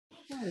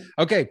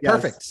Okay, Yes.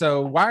 perfect.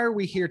 So why are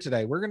we here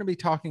today? We're going to be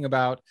talking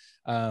about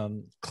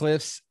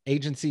Cliff's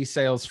agency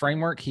sales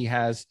framework. He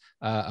has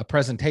a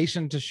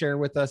presentation to share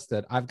with us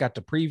that I've got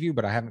to preview,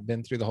 but I haven't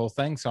been through the whole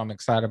thing. So I'm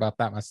excited about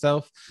that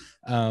myself.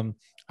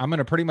 I'm going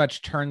to pretty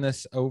much turn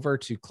this over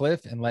to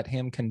Cliff and let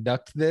him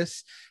conduct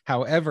this.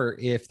 However,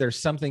 if there's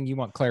something you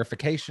want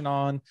clarification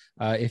on,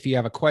 if you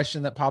have a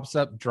question that pops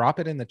up, drop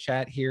it in the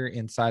chat here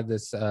inside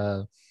this,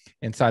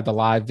 inside the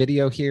live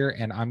video here.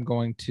 And I'm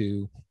going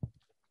to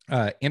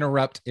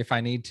interrupt if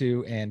I need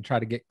to and try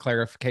to get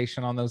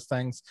clarification on those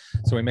things.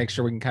 So we make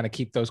sure we can kind of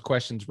keep those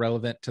questions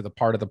relevant to the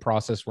part of the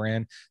process we're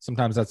in.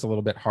 Sometimes that's a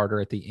little bit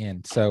harder at the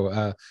end.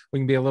 So we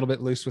can be a little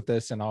bit loose with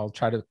this, and I'll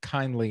try to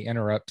kindly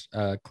interrupt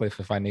Cliff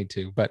if I need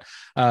to. But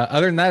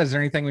other than that, is there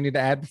anything we need to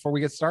add before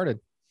we get started?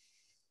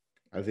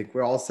 I think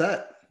we're all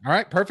set. All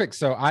right, perfect.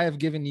 So I have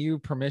given you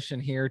permission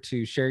here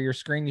to share your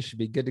screen. You should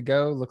be good to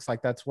go. Looks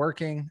like that's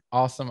working.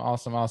 Awesome,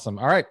 awesome, awesome.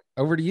 All right,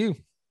 over to you.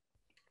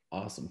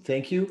 Awesome.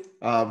 Thank you.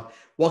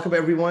 Welcome,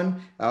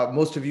 everyone.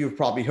 Most of you have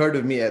probably heard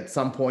of me at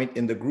some point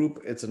in the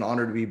group. It's an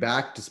honor to be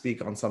back to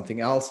speak on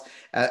something else.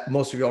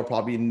 Most of you all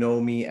probably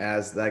know me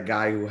as that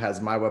guy who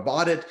has My Web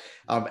Audit.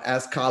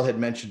 As Kyle had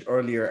mentioned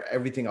earlier,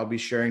 everything I'll be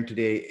sharing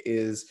today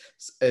is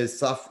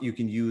stuff you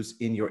can use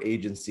in your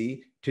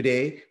agency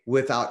today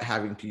without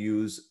having to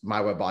use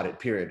My Web Audit,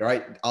 period. All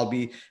right. I'll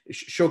be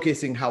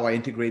showcasing how I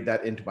integrate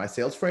that into my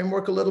sales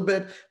framework a little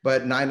bit,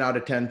 but 9 out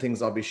of 10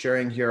 things I'll be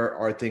sharing here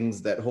are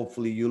things that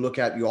hopefully you look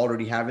at, you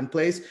already have in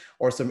place,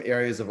 or some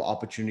areas of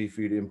opportunity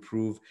for you to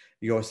improve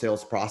your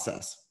sales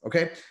process.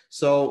 Okay.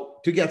 So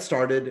to get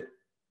started,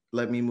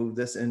 let me move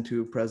this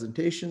into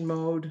presentation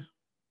mode.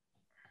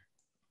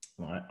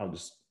 All right, I'll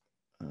just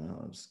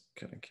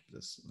kind of keep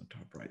this in the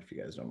top right if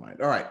you guys don't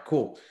mind. All right,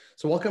 cool.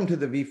 So welcome to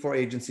the V4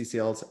 Agency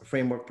Sales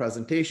Framework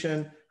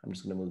presentation. I'm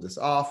just going to move this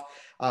off.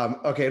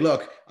 Okay,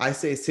 look, I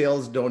say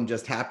sales don't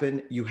just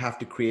happen. You have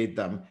to create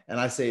them. And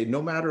I say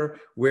no matter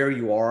where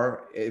you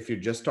are, if you're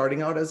just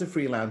starting out as a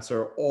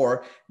freelancer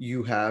or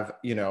you have,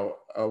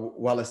 a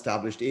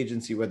well-established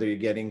agency, whether you're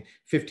getting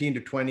 15 to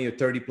 20 or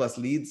 30 plus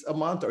leads a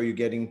month, or you're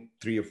getting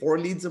 3 or 4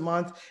 leads a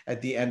month,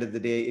 at the end of the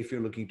day, if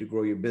you're looking to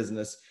grow your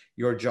business,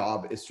 your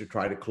job is to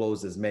try to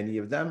close as many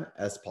of them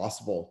as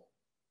possible.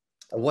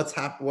 What's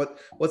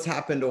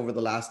happened over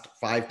the last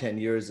 5-10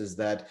 years is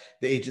that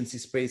the agency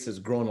space has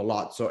grown a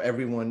lot. So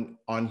everyone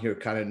on here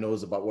kind of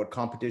knows about what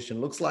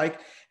competition looks like.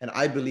 And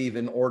I believe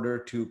in order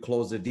to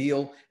close a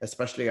deal,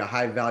 especially a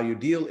high value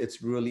deal,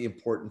 it's really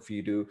important for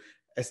you to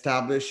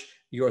establish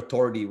your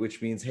authority,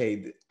 which means,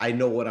 hey, I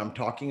know what I'm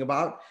talking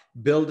about,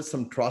 build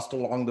some trust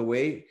along the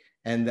way,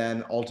 and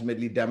then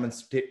ultimately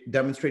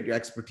demonstrate your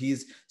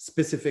expertise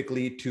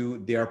specifically to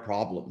their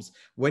problems.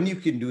 When you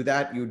can do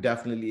that, you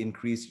definitely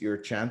increase your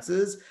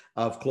chances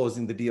of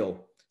closing the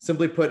deal.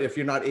 Simply put, if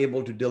you're not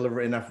able to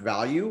deliver enough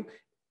value,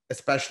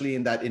 especially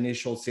in that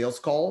initial sales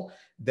call,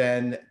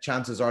 then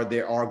chances are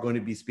they are going to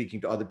be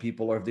speaking to other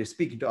people, or if they're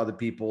speaking to other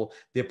people,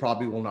 they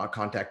probably will not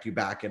contact you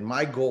back. And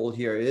my goal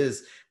here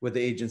is with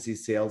the agency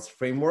sales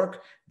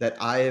framework that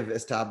I have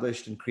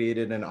established and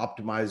created and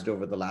optimized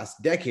over the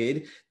last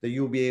decade, that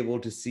you'll be able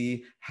to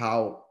see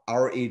how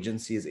our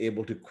agency is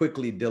able to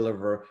quickly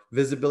deliver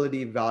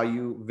visibility,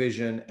 value,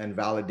 vision, and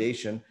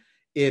validation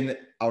in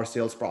our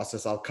sales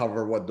process. I'll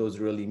cover what those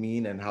really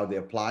mean and how they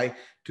apply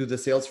to the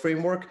sales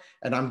framework.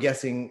 And I'm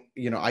guessing,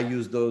 I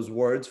use those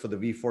words for the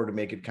V4 to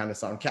make it kind of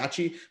sound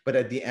catchy, but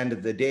at the end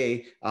of the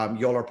day,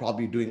 y'all are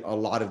probably doing a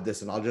lot of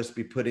this, and I'll just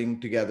be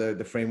putting together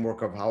the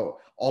framework of how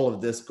all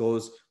of this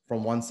goes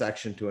from one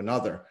section to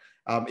another.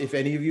 If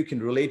any of you can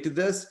relate to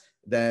this,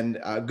 then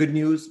good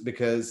news,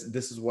 because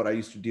this is what I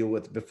used to deal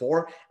with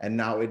before, and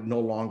now it no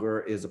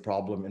longer is a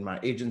problem in my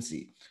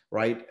agency,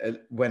 right?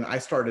 When I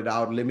started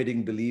out,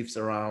 limiting beliefs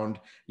around,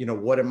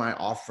 what am I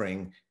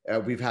offering?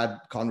 We've had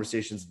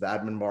conversations with the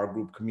admin bar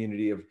group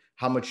community of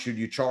how much should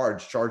you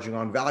charging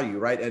on value,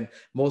 right? And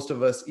most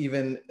of us,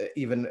 even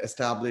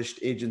established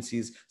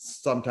agencies,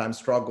 sometimes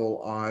struggle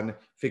on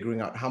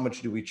figuring out how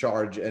much do we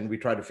charge. And we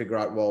try to figure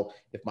out, well,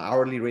 if my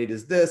hourly rate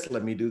is this,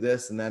 let me do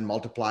this and then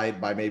multiply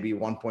it by maybe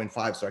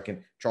 1.5 so I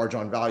can charge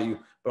on value.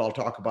 But I'll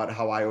talk about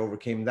how I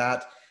overcame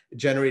that.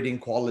 Generating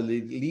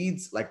quality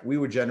leads, like we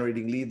were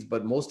generating leads,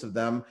 but most of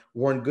them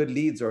weren't good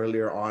leads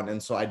earlier on.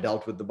 And so I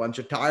dealt with a bunch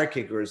of tire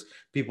kickers,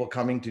 people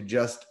coming to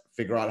just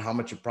figure out how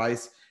much a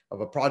price of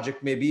a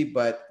project may be,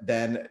 but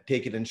then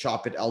take it and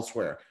shop it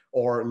elsewhere,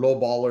 or low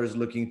ballers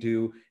looking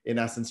to, in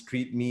essence,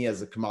 treat me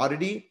as a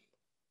commodity,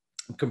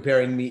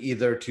 comparing me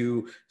either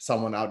to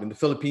someone out in the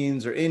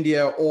Philippines or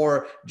India,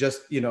 or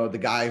just, the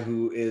guy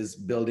who is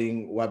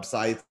building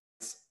websites,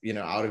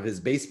 out of his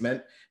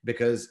basement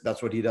because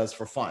that's what he does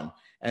for fun.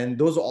 And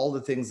those are all the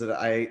things that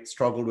I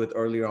struggled with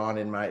earlier on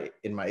in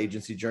my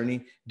agency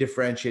journey,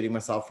 differentiating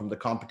myself from the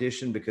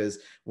competition, because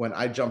when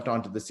I jumped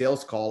onto the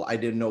sales call, I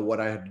didn't know what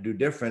I had to do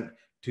different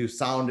to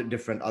sound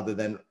different other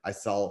than I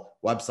sell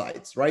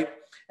websites, right?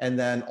 And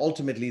then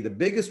ultimately, the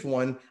biggest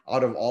one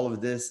out of all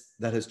of this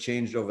that has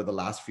changed over the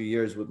last few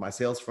years with my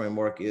sales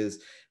framework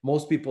is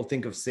most people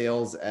think of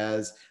sales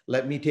as,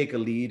 let me take a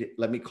lead,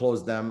 let me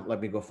close them,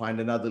 let me go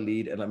find another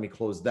lead, and let me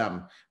close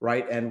them,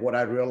 right? And what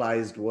I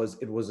realized was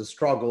it was a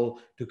struggle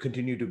to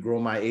continue to grow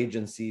my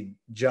agency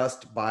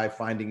just by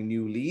finding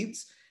new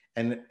leads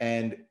and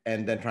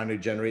then trying to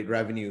generate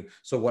revenue.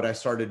 So what I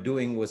started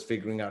doing was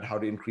figuring out how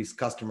to increase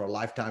customer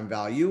lifetime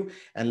value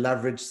and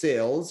leverage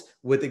sales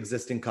with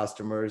existing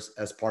customers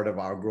as part of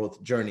our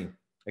growth journey.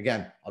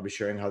 Again, I'll be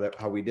sharing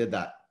how we did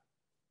that.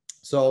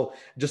 So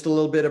just a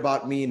little bit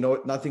about me,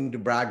 nothing to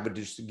brag, but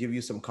just to give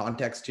you some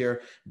context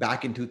here.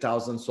 Back in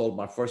 2000, sold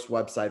my first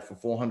website for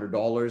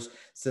 $400.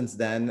 Since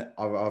then,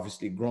 I've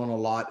obviously grown a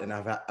lot, and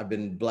I've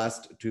been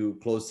blessed to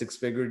close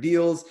six-figure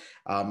deals.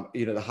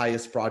 The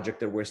highest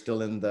project that we're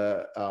still in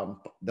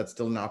that's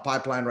still in our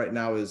pipeline right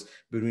now is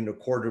between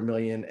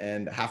 $250,000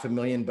 and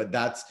 $500,000, but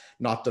that's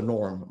not the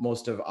norm.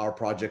 Most of our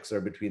projects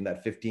are between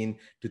that $15,000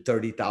 to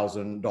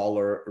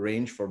 $30,000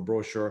 range for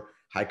brochure,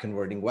 high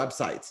converting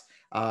websites.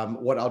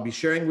 What I'll be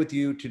sharing with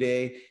you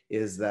today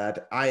is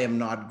that I am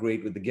not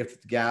great with the gift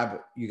of the gab.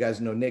 You guys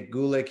know Nick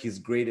Gulick. He's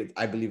great at,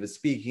 I believe, at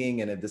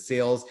speaking and at the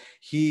sales.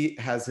 He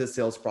has his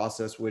sales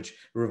process, which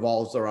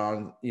revolves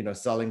around,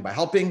 selling by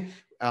helping.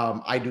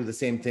 I do the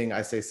same thing.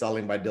 I say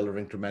selling by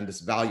delivering tremendous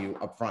value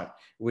upfront,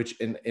 which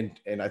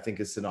and I think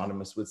is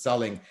synonymous with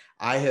selling.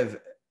 I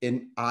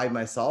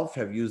myself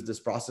have used this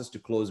process to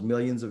close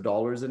millions of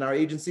dollars in our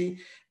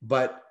agency,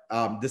 but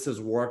this has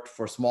worked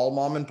for small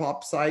mom and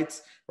pop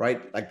sites,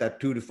 right? Like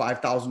that $2,000 to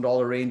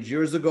 $5,000 range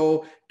years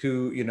ago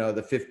to,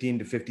 the 15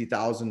 to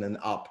 50,000 and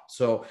up.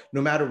 So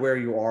no matter where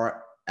you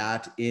are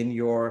at in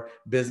your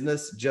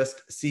business,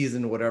 just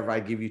season whatever I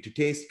give you to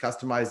taste,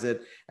 customize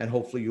it, and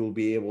hopefully you'll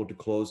be able to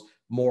close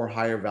more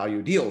higher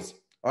value deals.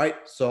 All right.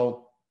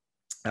 So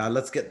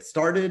let's get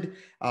started.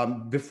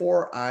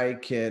 Before I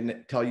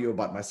can tell you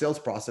about my sales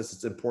process,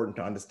 it's important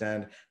to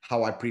understand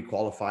how I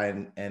pre-qualify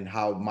and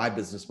how my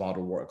business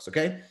model works,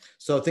 okay?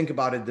 So think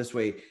about it this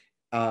way.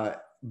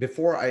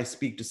 Before I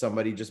speak to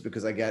somebody, just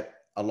because I get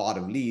a lot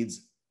of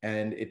leads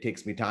and it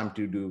takes me time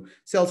to do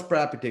sales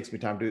prep, it takes me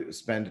time to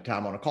spend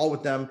time on a call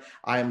with them,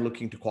 I am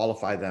looking to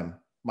qualify them.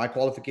 My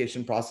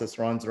qualification process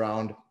runs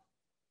around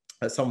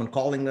someone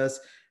calling us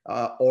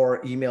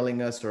or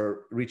emailing us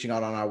or reaching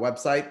out on our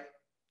website.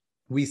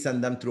 We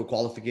send them through a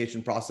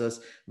qualification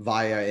process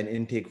via an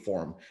intake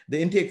form. The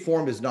intake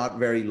form is not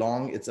very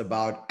long. It's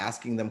about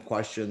asking them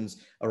questions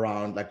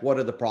around like, what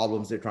are the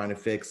problems they're trying to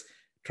fix,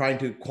 trying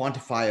to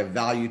quantify a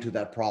value to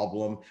that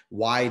problem,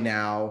 why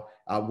now,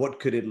 what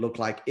could it look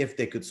like if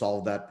they could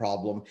solve that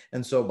problem.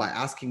 And so by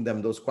asking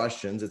them those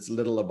questions, it's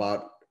little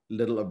about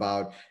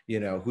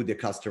who their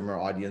customer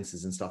audience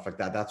is and stuff like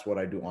that. That's what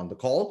I do on the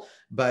call,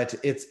 but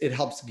it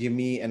helps give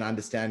me an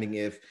understanding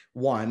if,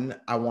 one,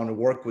 I want to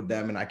work with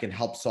them and I can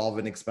help solve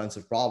an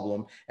expensive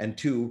problem, and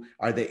two,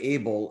 are they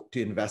able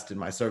to invest in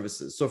my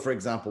services? So for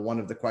example, one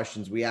of the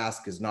questions we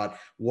ask is not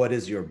what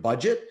is your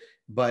budget,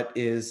 but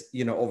is,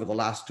 over the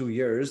last 2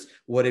 years,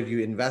 what have you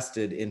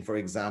invested in, for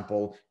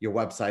example, your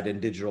website and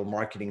digital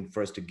marketing,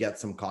 first to get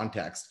some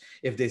context.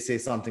 If they say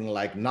something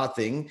like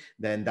nothing,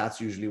 then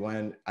that's usually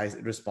when I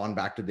respond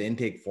back to the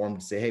intake form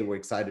to say, hey, we're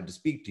excited to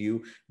speak to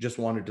you. Just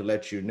wanted to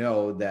let you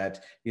know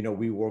that,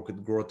 we work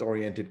with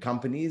growth-oriented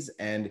companies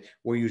and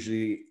we're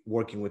usually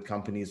working with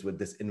companies with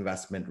this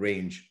investment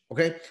range.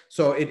 Okay.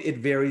 So it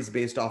varies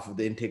based off of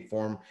the intake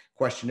form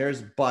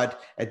questionnaires,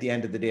 but at the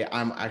end of the day,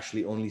 I'm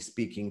actually only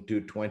speaking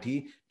to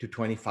 20 to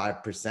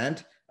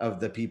 25% of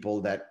the people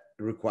that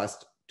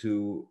request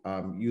to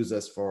use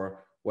us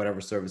for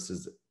whatever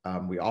services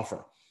we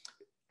offer.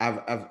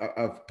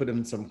 I've put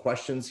in some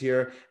questions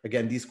here.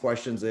 Again, these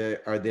questions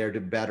are there to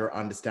better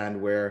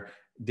understand where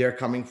they're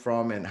coming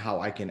from and how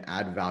I can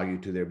add value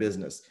to their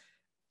business.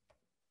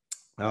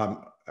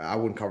 I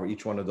wouldn't cover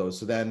each one of those.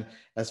 So then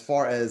as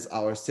far as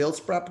our sales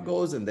prep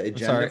goes and the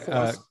agenda for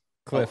us.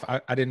 Cliff,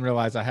 I didn't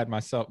realize I had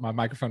my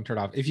microphone turned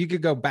off. If you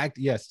could go back,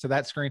 to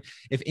that screen.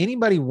 If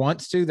anybody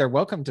wants to, they're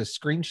welcome to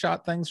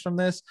screenshot things from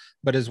this,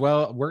 but as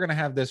well, we're going to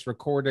have this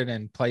recorded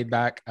and played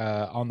back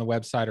on the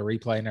website, a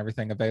replay and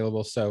everything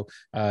available. So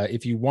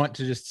if you want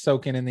to just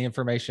soak in the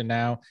information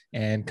now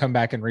and come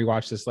back and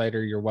rewatch this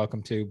later, you're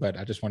welcome to, but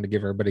I just wanted to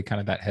give everybody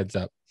kind of that heads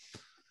up.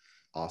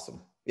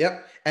 Awesome.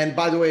 Yep. And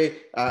by the way,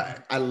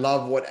 I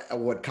love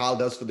what Kyle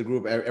does for the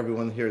group.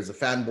 Everyone here is a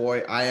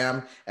fanboy. I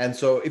am. And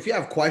so if you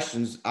have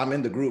questions, I'm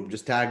in the group.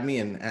 Just tag me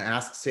and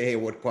ask, say, hey,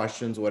 what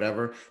questions,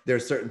 whatever.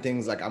 There's certain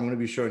things like I'm going to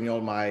be showing you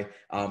all my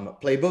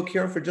playbook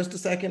here for just a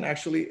second.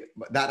 Actually,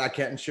 that I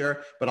can't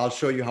share, but I'll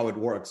show you how it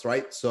works.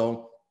 Right.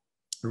 So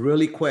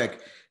really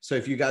quick. So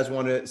if you guys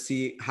want to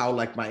see how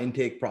like my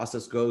intake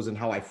process goes and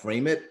how I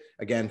frame it,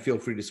 again, feel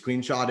free to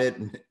screenshot it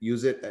and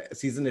use it,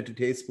 season it to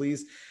taste,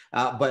 please.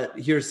 But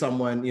here's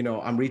someone,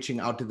 I'm reaching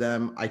out to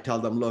them. I tell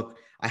them, look,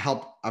 I've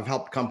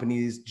helped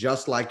companies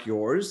just like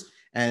yours.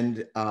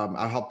 And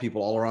I help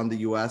people all around the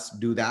US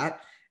do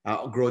that,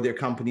 grow their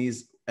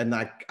companies and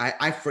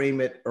I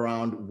frame it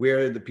around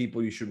where the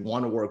people you should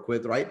want to work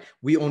with, right?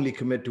 We only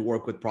commit to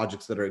work with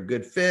projects that are a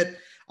good fit.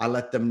 I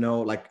let them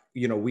know, like,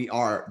 we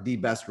are the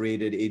best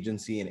rated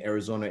agency in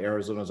Arizona.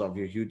 Arizona is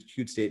obviously a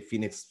huge state.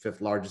 Phoenix,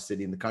 fifth largest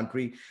city in the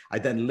country. I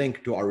then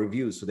link to our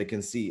reviews so they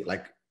can see,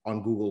 like,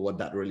 on Google what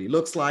that really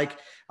looks like.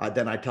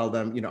 Then I tell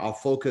them, our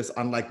focus,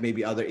 unlike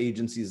maybe other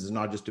agencies, is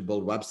not just to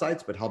build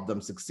websites, but help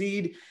them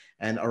succeed.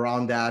 And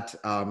around that,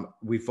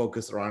 we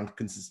focus around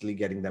consistently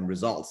getting them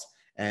results.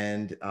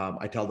 And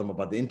I tell them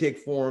about the intake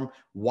form,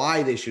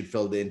 why they should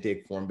fill the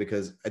intake form,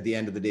 because at the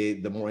end of the day,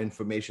 the more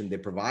information they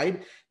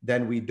provide,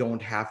 then we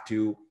don't have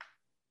to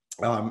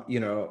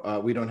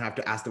we don't have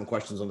to ask them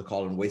questions on the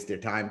call and waste their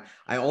time.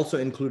 I also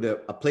include a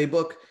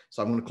playbook.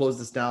 So I'm going to close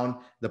this down.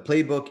 The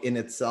playbook in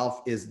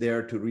itself is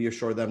there to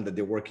reassure them that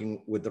they're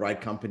working with the right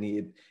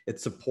company.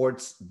 It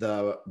supports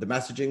the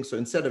messaging. So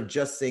instead of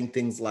just saying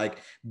things like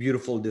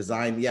beautiful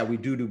design, yeah, we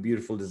do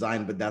beautiful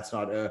design, but that's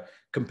not a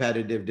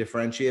competitive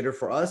differentiator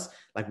for us.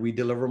 Like, we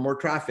deliver more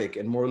traffic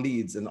and more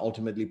leads and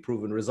ultimately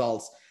proven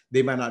results.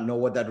 They might not know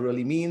what that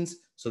really means.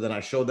 So then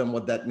I show them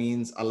what that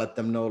means. I let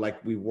them know,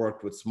 like, we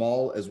worked with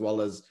small as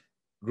well as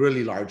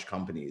really large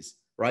companies,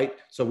 right?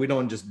 So we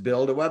don't just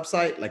build a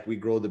website, like, we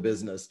grow the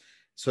business.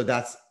 So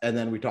and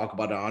then we talk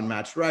about our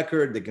unmatched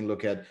record. They can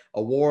look at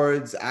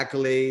awards,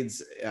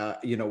 accolades.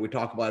 We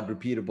talk about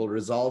repeatable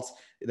results.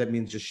 That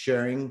means just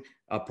sharing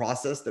a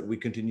process that we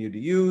continue to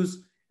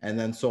use, and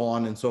then so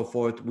on and so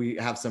forth. We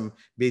have some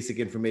basic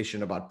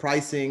information about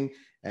pricing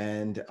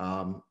and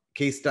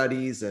case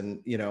studies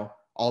and,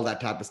 all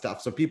that type of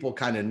stuff. So people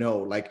kind of know,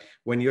 like,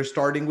 when you're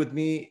starting with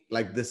me,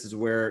 like, this is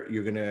where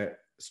you're going to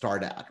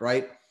start at,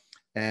 right?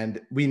 And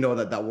we know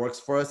that works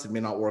for us. It may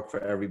not work for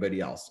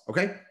everybody else.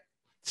 Okay.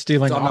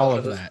 Stealing all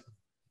of that.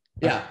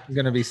 Yeah. I'm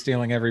going to be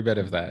stealing every bit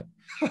of that.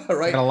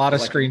 Right. Got a lot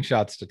of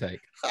screenshots to take.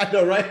 I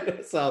know,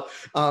 right? So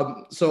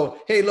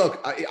hey,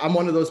 look, I'm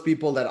one of those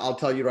people that I'll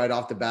tell you right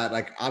off the bat,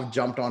 like, I've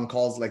jumped on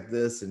calls like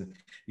this, and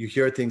you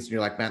hear things and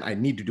you're like, man, I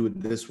need to do it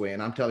this way.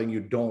 And I'm telling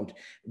you, don't,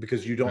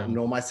 because you don't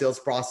know my sales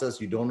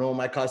process. You don't know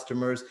my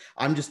customers.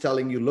 I'm just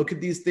telling you, look at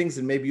these things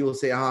and maybe you'll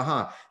say,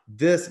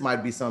 this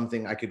might be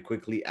something I could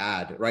quickly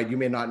add, right? You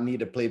may not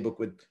need a playbook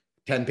with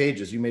 10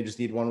 pages. You may just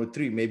need one with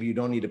 3. Maybe you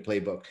don't need a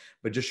playbook,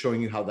 but just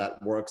showing you how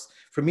that works.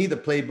 For me, the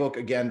playbook,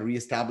 again,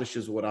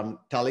 reestablishes what I'm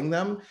telling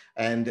them.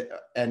 And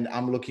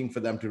I'm looking for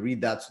them to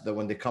read that so that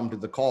when they come to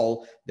the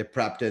call, they're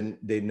prepped and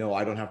they know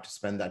I don't have to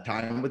spend that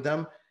time with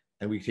them,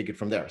 and we take it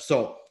from there.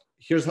 So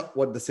here's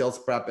what the sales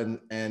prep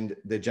and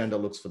the agenda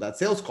looks for that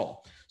sales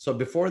call. So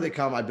before they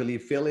come, I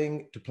believe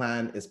failing to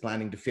plan is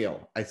planning to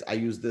fail. I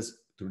use this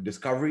through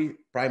discovery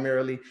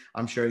primarily.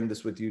 I'm sharing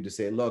this with you to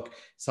say, look,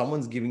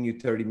 someone's giving you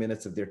 30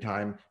 minutes of their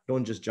time.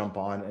 Don't just jump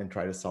on and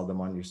try to sell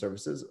them on your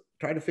services.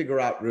 Try to figure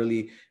out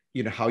really,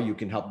 how you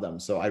can help them.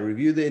 So I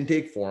review the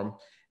intake form.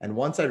 And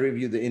once I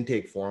review the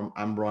intake form,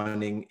 I'm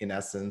running, in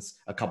essence,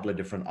 a couple of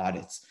different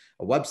audits: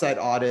 a website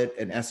audit,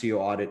 an SEO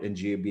audit, and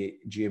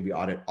GMB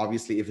audit.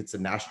 Obviously, if it's a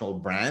national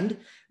brand,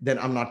 then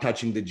I'm not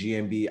touching the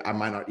GMB. I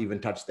might not even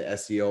touch the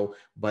SEO,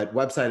 but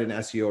website and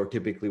SEO are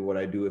typically what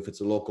I do. If it's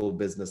a local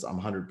business,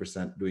 I'm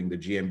 100% doing the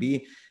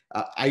GMB.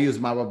 I use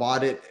my web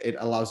audit. It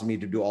allows me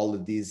to do all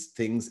of these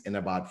things in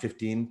about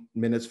 15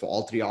 minutes for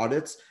all 3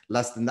 audits,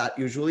 less than that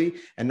usually.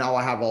 And now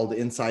I have all the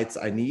insights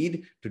I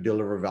need to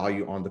deliver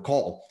value on the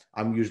call.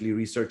 I'm usually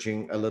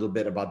researching a little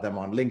bit about them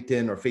on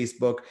LinkedIn or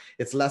Facebook.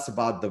 It's less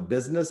about the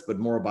business, but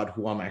more about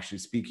who I'm actually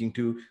speaking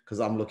to, because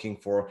I'm looking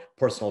for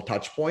personal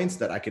touch points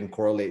that I can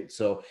correlate.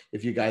 So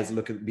if you guys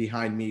look at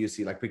behind me, you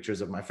see like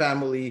pictures of my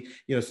family,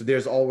 so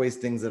there's always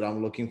things that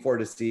I'm looking for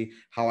to see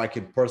how I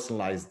can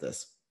personalize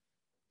this.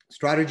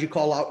 Strategy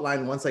call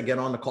outline. Once I get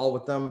on the call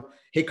with them,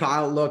 hey,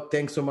 Kyle, look,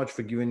 thanks so much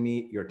for giving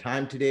me your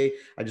time today.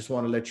 I just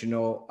want to let you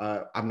know,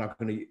 I'm not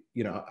going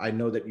to, I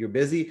know that you're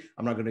busy.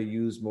 I'm not going to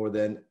use more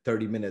than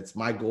 30 minutes.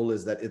 My goal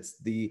is that it's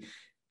the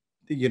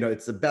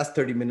best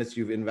 30 minutes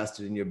you've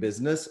invested in your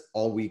business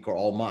all week or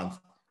all month,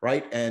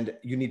 right? And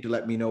you need to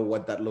let me know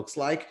what that looks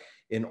like.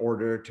 In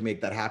order to make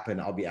that happen,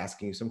 I'll be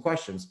asking you some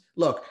questions.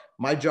 Look,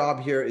 my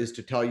job here is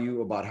to tell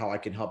you about how I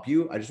can help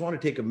you. I just want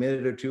to take a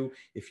minute or two.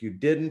 If you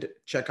didn't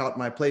check out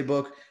my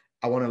playbook,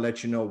 I want to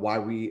let you know why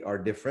we are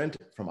different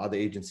from other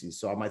agencies.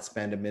 So I might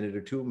spend a minute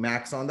or two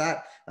max on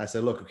that. I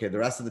said, look, okay, the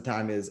rest of the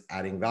time is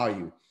adding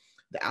value.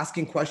 The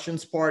asking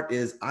questions part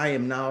is I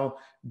am now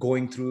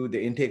going through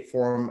the intake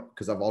form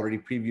because I've already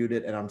previewed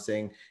it. And I'm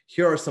saying,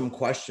 here are some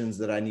questions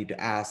that I need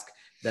to ask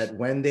that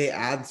when they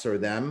answer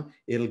them,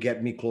 it'll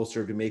get me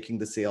closer to making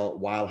the sale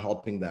while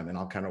helping them. And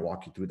I'll kind of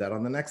walk you through that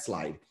on the next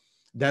slide.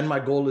 Then my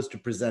goal is to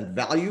present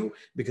value,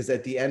 because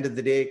at the end of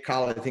the day,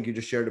 Kyle, I think you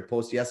just shared a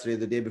post yesterday,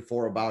 the day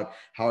before, about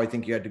how I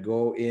think you had to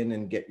go in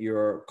and get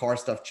your car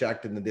stuff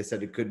checked. And then they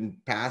said it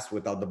couldn't pass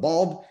without the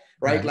bulb.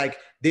 right? Right. Like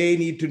they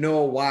need to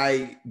know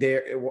why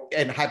they're,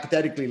 and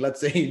hypothetically,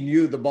 let's say you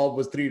knew the bulb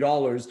was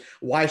 $3,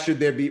 why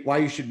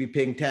you should be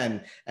paying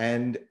 10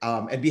 and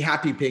be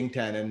happy paying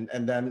 10.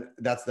 And then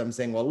that's them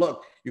saying, well,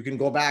 look, you can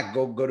go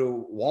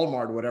to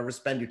Walmart or whatever,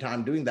 spend your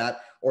time doing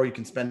that, or you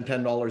can spend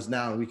 $10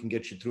 now and we can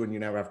get you through and you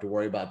never have to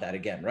worry about that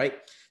again, right?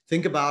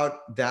 Think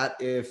about that.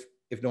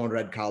 If no one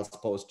read Kyle's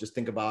post, just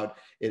think about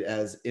it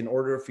as, in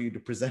order for you to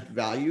present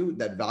value,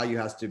 that value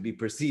has to be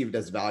perceived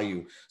as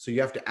value. So you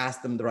have to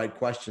ask them the right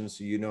questions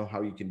so you know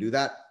how you can do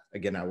that.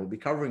 Again, I will be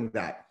covering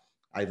that.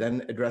 I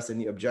then address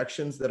any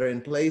objections that are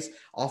in place.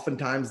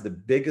 Oftentimes, the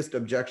biggest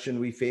objection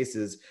we face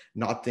is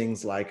not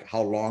things like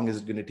how long is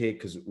it going to take,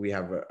 because we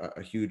have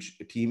a huge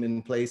team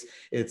in place.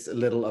 It's a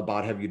little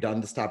about, have you done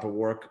this type of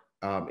work?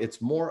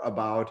 It's more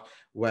about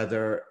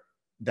whether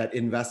that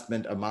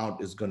investment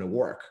amount is going to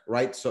work,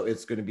 right? So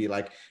it's going to be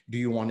like, do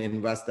you want to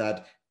invest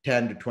that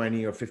 10 to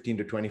 20 or 15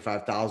 to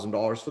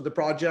 $25,000 for the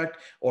project?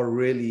 Or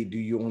really, do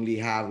you only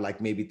have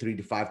like maybe $3,000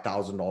 to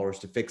 $5,000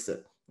 to fix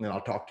it? And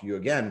I'll talk to you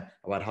again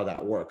about how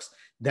that works.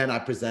 Then I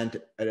present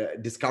a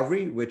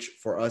discovery, which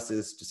for us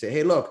is to say,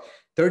 hey, look,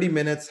 30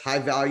 minutes, high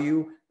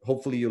value.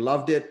 Hopefully you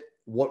loved it.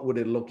 What would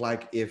it look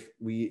like if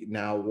we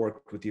now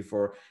worked with you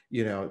for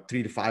 3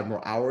 to 5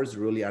 more hours,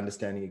 really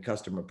understanding your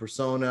customer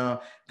persona,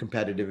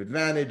 competitive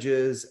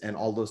advantages, and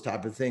all those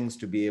type of things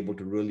to be able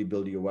to really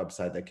build your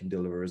website that can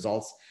deliver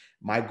results.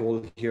 My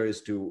goal here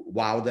is to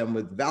wow them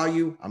with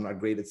value. I'm not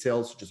great at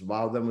sales, so just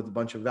wow them with a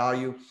bunch of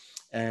value.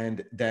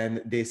 And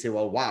then they say,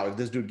 well, wow, if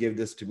this dude gave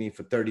this to me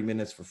for 30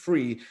 minutes for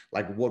free,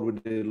 like what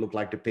would it look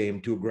like to pay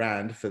him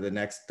 $2,000 for the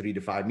next 3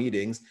 to 5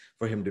 meetings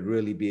for him to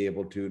really be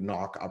able to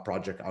knock our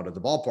project out of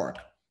the ballpark?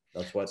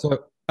 That's what.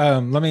 So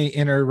let me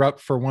interrupt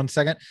for 1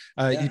 second.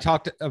 Yeah. You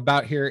talked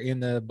about here in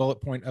the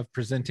bullet point of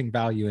presenting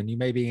value, and you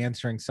may be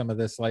answering some of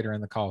this later in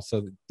the call,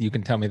 so you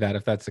can tell me that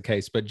if that's the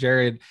case. But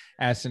Jared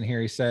asked in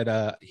here, he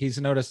said he's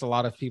noticed a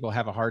lot of people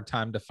have a hard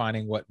time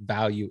defining what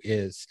value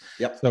is.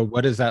 Yep. So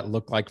what does that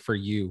look like for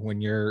you when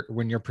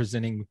you're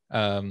presenting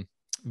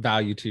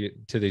value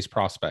to these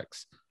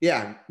prospects?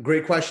 Yeah,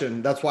 great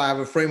question. That's why I have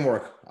a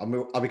framework.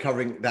 I'll be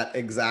covering that the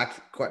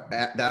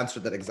answer to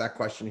that exact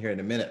question here in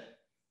a minute.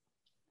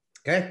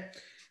 Okay,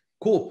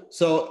 cool.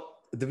 So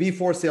the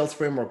V4 sales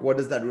framework, what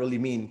does that really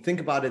mean? Think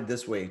about it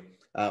this way.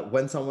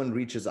 When someone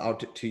reaches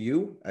out to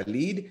you, a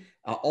lead,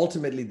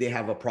 ultimately they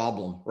have a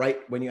problem,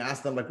 right? When you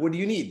ask them, like, what do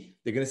you need?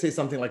 They're going to say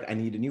something like, I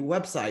need a new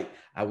website.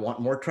 I want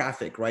more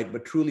traffic, right?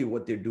 But truly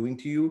what they're doing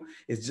to you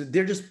is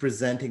they're just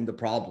presenting the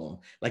problem.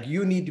 Like,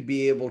 you need to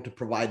be able to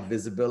provide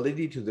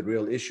visibility to the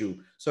real issue.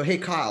 So, hey,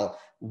 Kyle,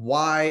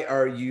 why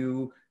do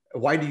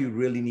you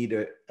really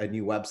need a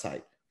new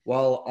website?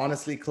 Well,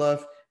 honestly,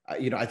 Cliff,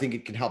 I think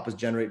it can help us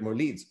generate more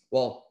leads.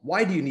 Well,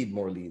 why do you need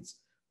more leads?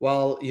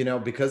 Well,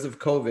 because of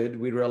COVID,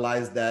 we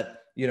realized that,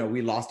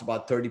 we lost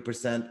about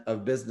 30%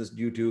 of business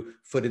due to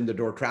foot in the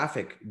door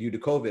traffic due to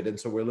COVID. And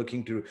so we're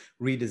looking to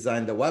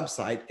redesign the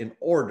website in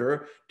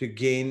order to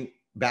gain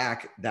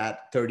back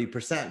that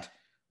 30%.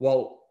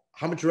 Well,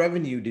 how much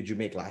revenue did you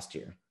make last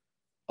year?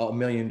 $1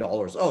 million.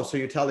 Oh, so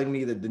you're telling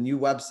me that the new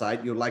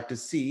website, you'd like to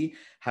see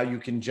how you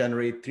can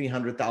generate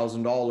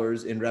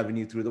 $300,000 in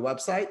revenue through the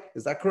website.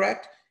 Is that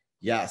correct?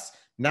 Yes.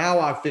 Now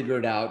I've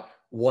figured out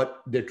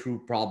what the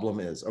true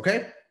problem is.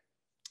 Okay.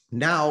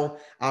 Now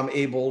I'm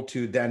able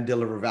to then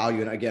deliver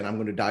value. And again, I'm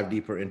going to dive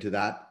deeper into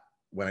that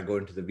when I go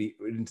into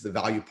the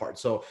value part.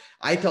 So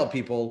I tell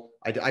people,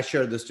 I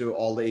share this to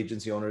all the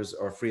agency owners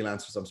or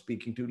freelancers I'm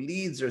speaking to.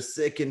 Leads are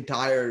sick and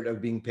tired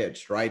of being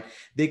pitched, right?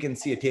 They can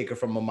see a taker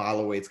from a mile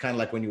away. It's kind of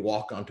like when you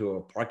walk onto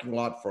a parking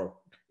lot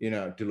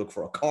to look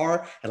for a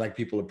car, and like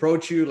people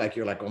approach you, like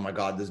you're like, oh my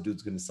God, this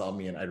dude's going to sell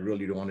me, and I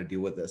really don't want to deal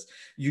with this.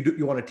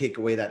 You want to take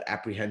away that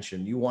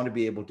apprehension. You want to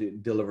be able to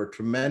deliver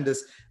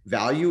tremendous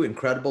value,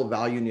 incredible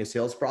value in your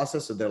sales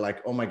process. So they're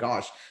like, oh my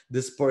gosh,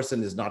 this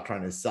person is not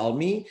trying to sell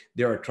me.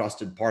 They're a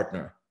trusted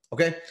partner.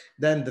 Okay.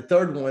 Then the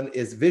third one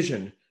is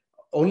vision.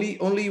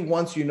 Only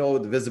once you know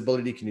the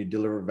visibility can you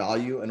deliver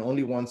value, and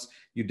only once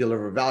you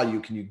deliver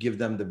value can you give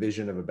them the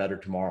vision of a better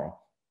tomorrow.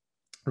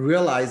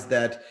 Realize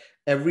that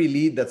every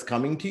lead that's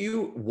coming to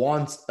you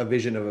wants a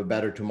vision of a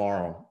better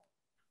tomorrow.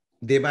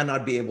 They might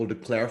not be able to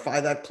clarify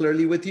that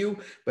clearly with you,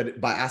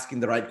 but by asking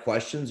the right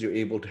questions, you're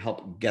able to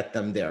help get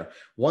them there.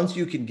 Once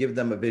you can give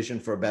them a vision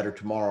for a better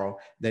tomorrow,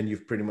 then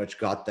you've pretty much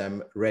got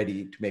them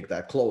ready to make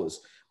that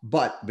close.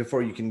 But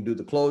before you can do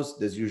the close,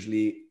 there's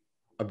usually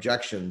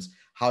objections.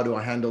 How do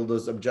I handle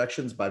those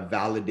objections? By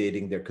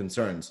validating their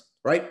concerns,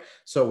 right?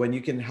 So when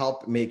you can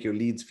help make your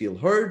leads feel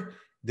heard,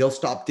 they'll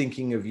stop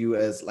thinking of you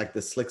as like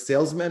the slick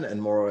salesman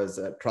and more as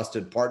a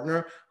trusted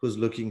partner who's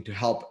looking to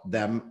help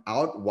them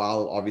out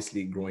while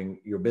obviously growing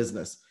your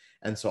business.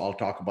 And so I'll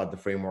talk about the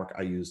framework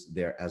I use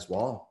there as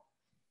well.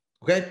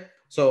 Okay,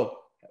 so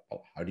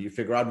how do you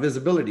figure out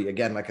visibility?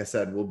 Again, like I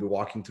said, we'll be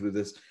walking through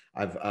this.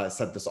 I've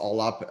set this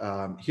all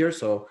up here.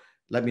 So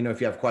let me know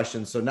if you have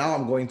questions. So now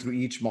I'm going through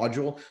each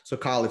module. So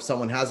Kyle, if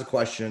someone has a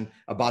question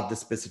about the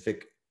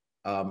specific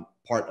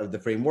part of the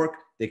framework,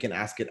 they can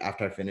ask it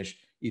after I finish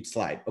each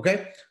slide.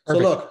 Okay. Perfect. So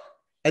look,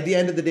 At the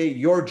end of the day,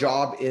 your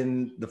job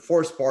in the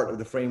first part of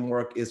the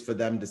framework is for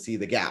them to see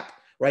the gap,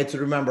 right? So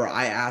remember,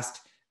 I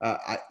asked,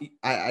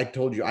 I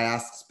told you I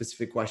asked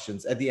specific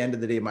questions. At the end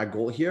of the day, my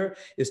goal here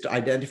is to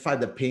identify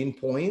the pain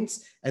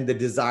points and the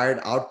desired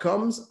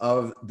outcomes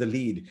of the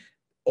lead.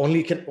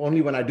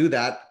 Only when I do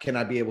that can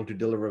I be able to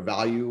deliver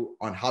value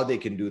on how they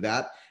can do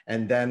that,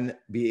 and then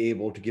be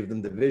able to give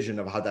them the vision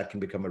of how that can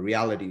become a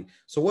reality.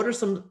 So what are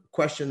some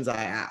questions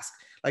I ask?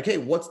 Like, hey,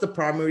 what's the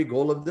primary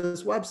goal of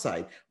this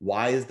website?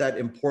 Why is that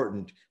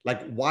important?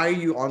 Like, why are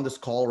you on this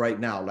call right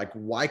now? Like,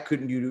 why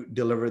couldn't you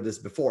deliver this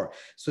before?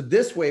 So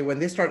this way, when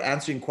they start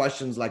answering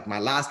questions like my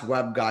last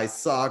web guy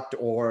sucked,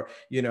 or,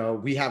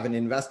 we haven't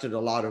invested a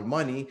lot of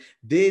money,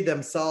 they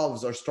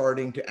themselves are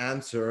starting to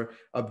answer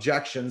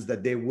objections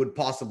that they would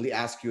possibly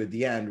ask you at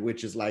the end,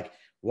 which is like,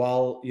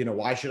 well,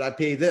 why should I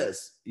pay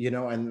this?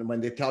 And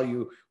when they tell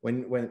you,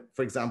 when,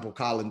 for example,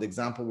 Kyle, in the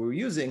example we were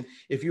using,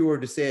 if you were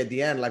to say at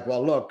the end, like,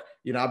 well, look,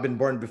 I've been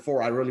burned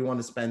before, I really want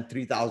to spend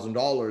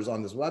 $3,000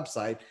 on this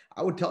website,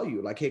 I would tell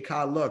you, like, hey,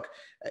 Kyle, look,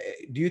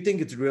 do you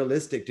think it's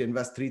realistic to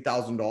invest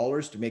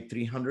 $3,000 to make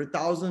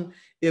 300,000?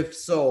 If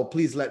so,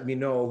 please let me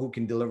know who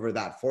can deliver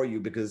that for you,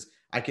 because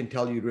I can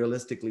tell you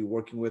realistically,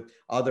 working with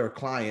other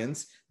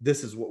clients,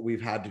 this is what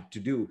we've had to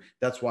do.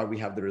 That's why we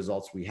have the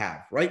results we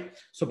have, right?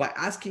 So by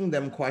asking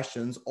them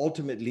questions,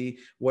 ultimately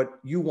what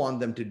you want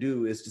them to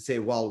do is to say,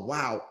 well,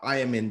 wow, I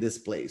am in this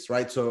place,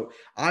 right? So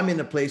I'm in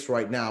a place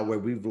right now where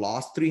we've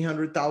lost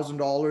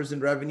 $300,000 in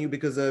revenue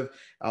because of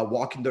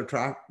walk-in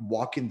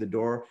the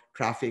door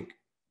traffic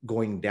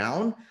going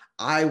down.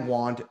 I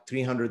want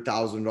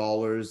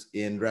 $300,000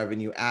 in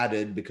revenue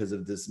added because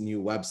of this new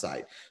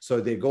website.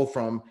 So they go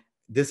from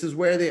this is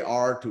where they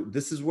are to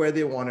this is where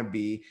they want to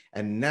be.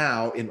 And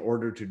now in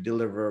order to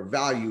deliver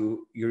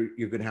value, you're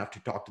going to have to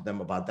talk to them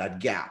about that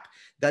gap.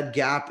 That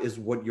gap is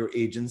what your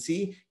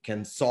agency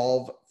can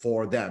solve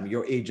for them.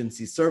 Your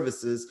agency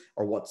services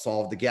are what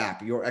solve the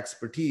gap. Your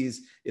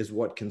expertise is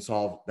what can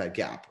solve that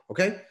gap.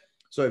 Okay.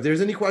 So if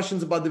there's any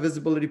questions about the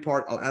visibility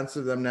part, I'll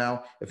answer them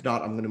now. If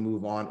not, I'm going to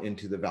move on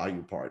into the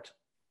value part.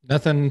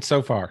 Nothing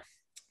so far.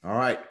 All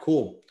right,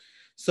 cool.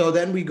 So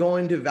then we go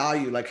into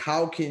value, like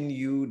how can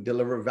you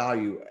deliver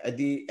value? At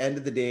the end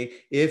of the day,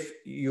 if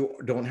you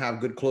don't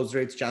have good close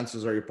rates,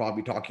 chances are you're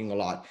probably talking a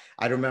lot.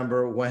 I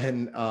remember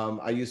when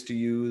I used to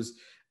use,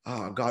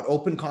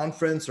 Open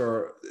Conference,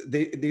 or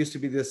there used to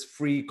be this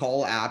free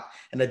call app.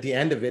 And at the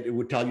end of it, it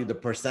would tell you the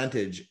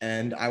percentage.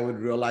 And I would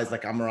realize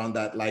like I'm around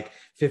that like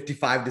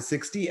 55 to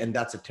 60, and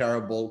that's a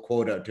terrible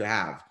quota to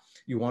have.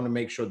 You want to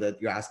make sure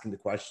that you're asking the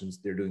questions,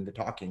 they're doing the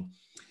talking,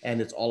 and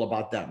it's all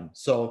about them.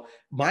 So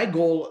my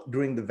goal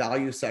during the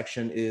value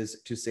section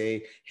is to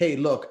say, hey,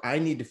 look, I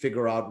need to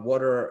figure out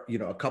what are,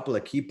 a couple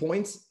of key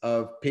points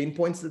of pain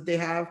points that they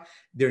have,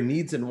 their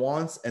needs and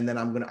wants, and then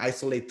I'm going to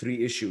isolate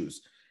 3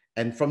 issues.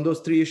 And from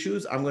those 3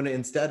 issues, I'm going to,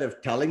 instead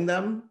of telling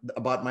them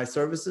about my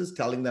services,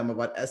 telling them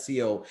about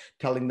SEO,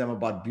 telling them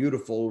about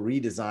beautiful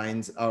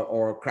redesigns,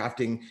 or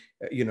crafting,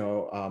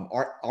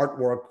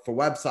 artwork for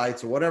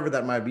websites or whatever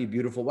that might be,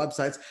 beautiful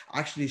websites,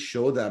 actually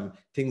show them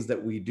things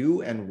that we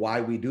do and why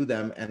we do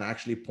them, and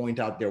actually point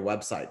out their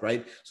website,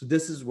 right? So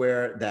this is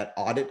where that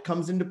audit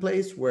comes into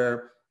place,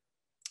 where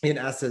in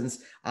essence,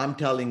 I'm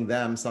telling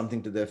them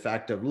something to the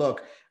effect of,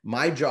 look,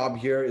 my job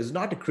here is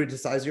not to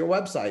criticize your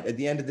website. At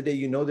the end of the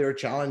day, there are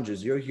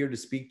challenges. You're here to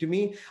speak to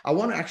me. I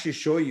want to actually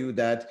show you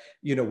that,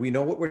 we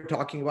know what we're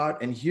talking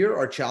about. And here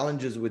are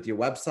challenges with your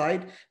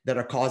website that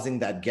are causing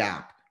that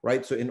gap,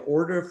 right? So in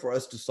order for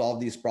us to solve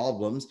these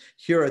problems,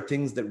 here are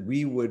things that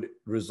we would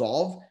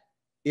resolve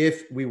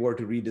if we were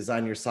to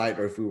redesign your site,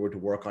 or if we were to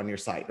work on your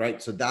site,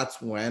 right? So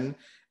that's when,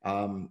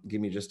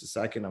 give me just a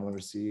second. I'm going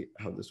to see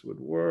how this would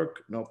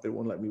work. Nope, they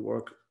won't let me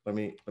work. Let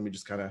me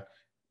just kind of,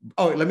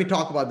 let me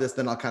talk about this,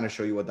 then I'll kind of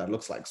show you what that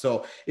looks like.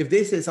 So if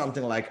they say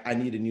something like, I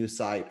need a new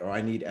site, or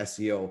I need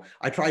SEO,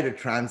 I try to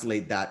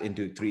translate that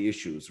into 3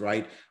 issues,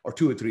 right? Or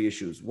 2 or 3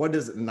 issues. What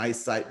does a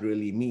nice site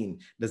really mean?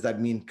 Does that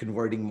mean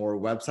converting more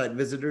website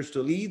visitors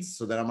to leads?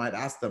 So then I might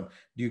ask them,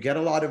 do you get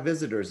a lot of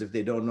visitors? If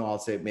they don't know, I'll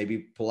say, maybe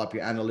pull up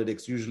your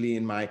analytics. Usually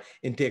in my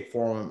intake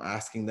form, I'm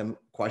asking them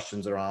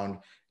questions around,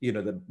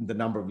 the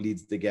number of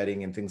leads they're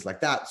getting and things like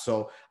that.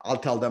 So I'll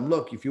tell them,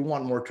 look, if you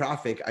want more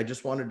traffic, I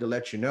just wanted to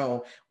let you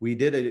know, we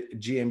did a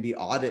GMB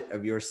audit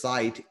of your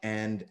site,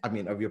 and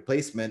of your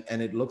placement.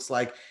 And it looks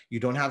like you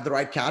don't have the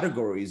right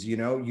categories. You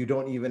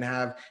don't even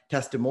have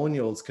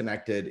testimonials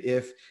connected.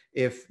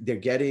 If they're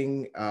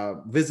getting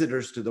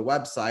visitors to the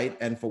website,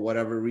 and for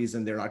whatever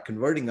reason, they're not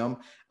converting them,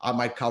 I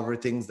might cover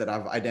things that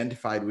I've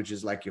identified, which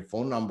is like your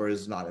phone number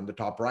is not in the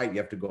top right. You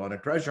have to go on a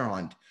treasure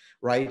hunt,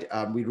 right?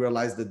 We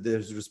realize that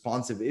there's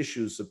responsive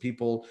issues. So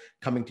people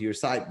coming to your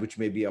site, which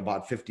may be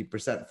about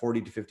 50%,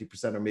 40 to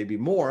 50%, or maybe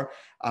more,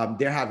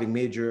 they're having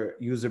major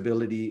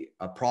usability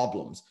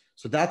problems.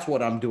 So that's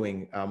what I'm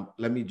doing.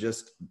 Let me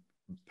just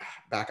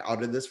back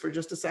out of this for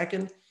just a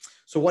second.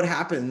 So what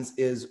happens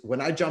is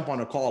when I jump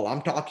on a call,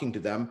 I'm talking to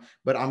them,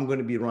 but I'm going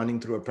to be running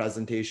through a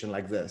presentation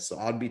like this. So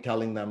I'll be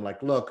telling them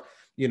like, look,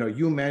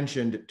 you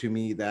mentioned to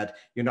me that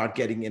you're not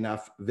getting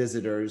enough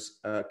visitors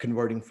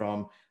converting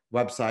from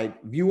website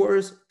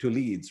viewers to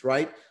leads,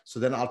 right? So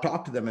then I'll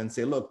talk to them and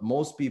say, look,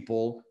 most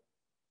people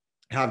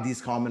have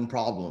these common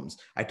problems.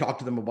 I talk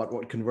to them about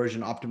what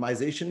conversion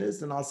optimization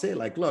is, and I'll say,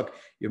 like, look,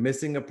 you're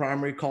missing a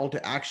primary call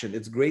to action.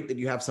 It's great that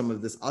you have some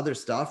of this other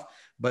stuff,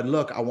 but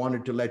look, I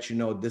wanted to let you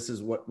know this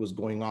is what was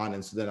going on.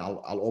 And so then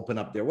I'll open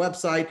up their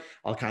website.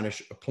 I'll kind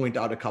of point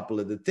out a couple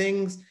of the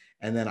things,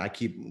 and then I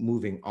keep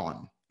moving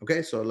on.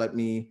 Okay, so let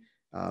me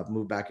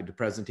move back into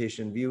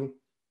presentation view.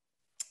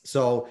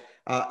 So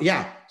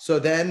yeah, so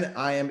then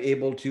I am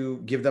able to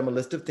give them a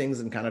list of things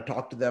and kind of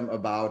talk to them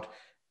about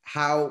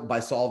how, by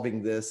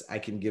solving this, I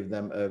can give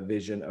them a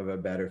vision of a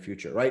better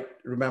future, right?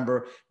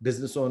 Remember,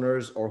 business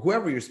owners or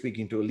whoever you're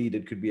speaking to, a lead,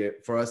 it could be,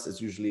 for us, it's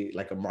usually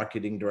like a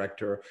marketing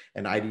director,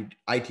 an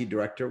IT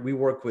director. We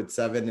work with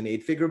 7 and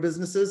 8 figure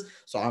businesses.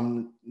 So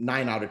I'm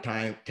 9 out of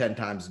 10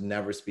 times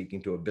never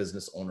speaking to a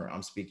business owner.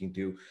 I'm speaking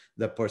to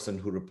the person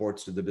who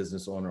reports to the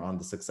business owner on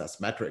the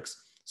success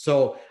metrics.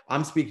 So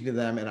I'm speaking to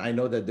them and I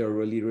know that they're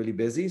really, really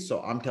busy.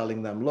 So I'm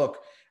telling them,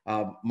 look,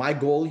 my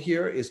goal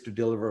here is to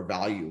deliver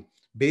value.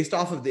 Based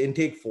off of the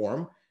intake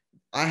form,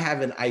 I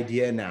have an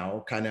idea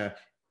now, kind of,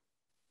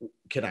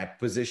 can I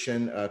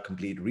position a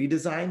complete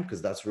redesign? Because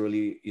that's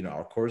really,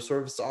 our core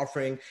service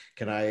offering.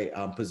 Can I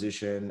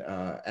position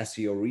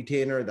SEO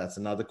retainer? That's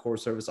another core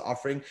service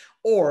offering.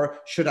 Or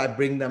should I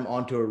bring them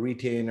onto a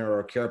retainer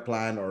or care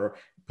plan, or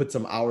put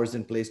some hours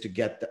in place to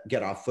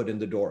get our foot in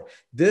the door?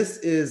 This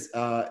is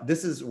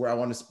where I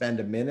want to spend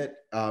a minute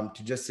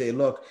to just say,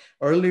 look,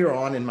 earlier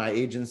on in my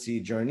agency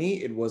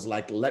journey, it was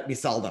like, let me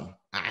sell them.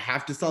 I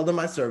have to sell them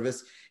my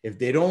service. If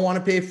they don't want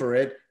to pay for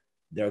it,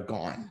 they're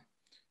gone.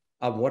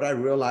 What I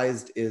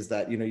realized is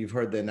that, you've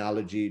heard the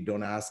analogy,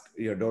 don't ask,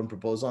 don't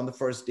propose on the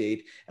first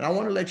date. And I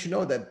want to let you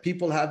know that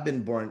people have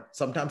been burnt.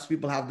 Sometimes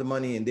people have the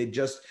money and they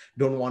just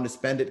don't want to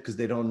spend it because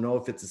they don't know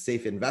if it's a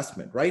safe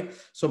investment, right?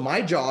 So my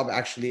job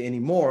actually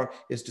anymore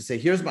is to say,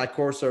 here's my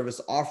core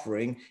service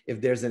offering. If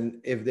there's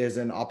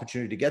an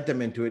opportunity to get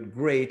them into it,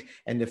 great.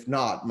 And if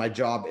not, my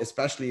job,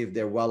 especially if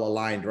they're well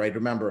aligned, right?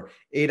 Remember,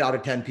 8 out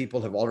of 10 people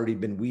have already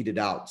been weeded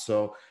out.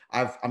 So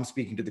I'm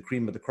speaking to the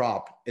cream of the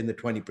crop in the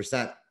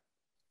 20%.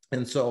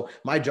 And so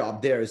my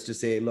job there is to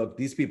say, look,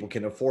 these people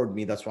can afford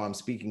me. That's why I'm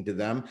speaking to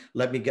them.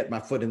 Let me get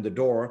my foot in the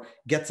door,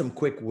 get some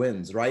quick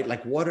wins, right?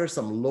 Like, what are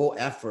some low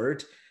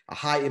effort,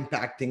 high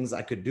impact things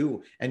I could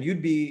do? And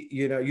you'd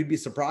be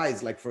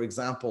surprised. Like, for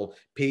example,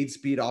 paid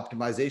speed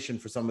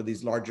optimization for some of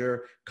these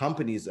larger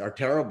companies are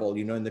terrible,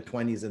 in the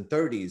 20s and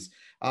 30s.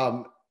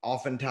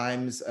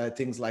 Oftentimes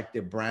things like the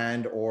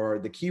brand or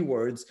the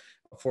keywords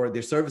for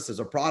their services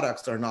or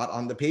products are not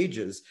on the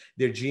pages.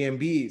 Their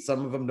GMB,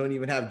 some of them don't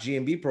even have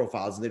GMB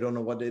profiles. They don't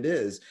know what it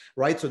is,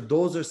 right? So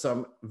those are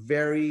some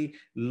very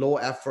low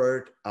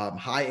effort,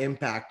 high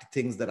impact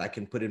things that I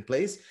can put in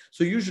place.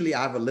 So usually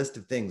I have a list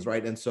of things,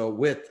 right? And so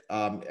with,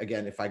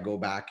 again, if I go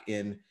back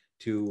in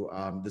to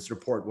this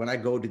report, when I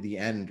go to the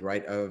end,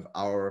 right, of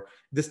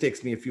this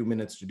takes me a few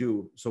minutes to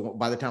do. So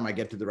by the time I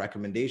get to the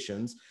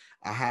recommendations,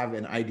 I have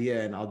an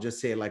idea and I'll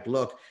just say, like,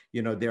 look,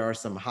 there are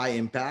some high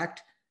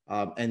impact.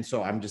 And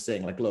so I'm just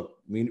saying, like, look,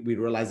 we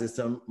realize there's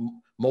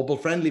some mobile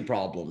friendly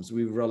problems.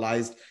 We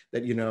realized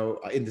that,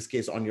 in this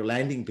case, on your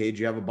landing page,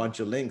 you have a bunch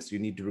of links. You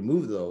need to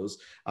remove those.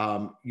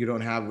 You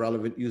don't have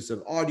relevant use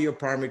of audio,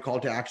 primary call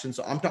to action.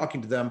 So I'm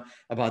talking to them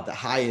about the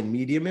high and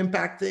medium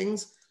impact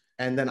things.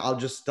 And then I'll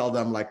just tell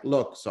them, like,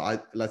 look, so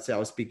let's say I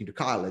was speaking to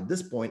Kyle. At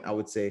this point, I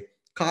would say,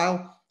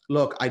 Kyle,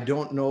 look, I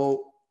don't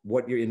know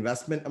what your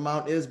investment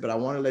amount is, but I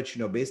want to let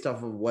you know, based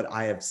off of what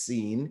I have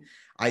seen,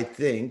 I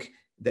think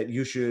that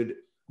you should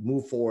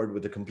move forward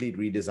with a complete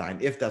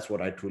redesign if that's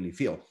what I truly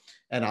feel.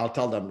 And I'll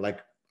tell them,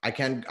 like, I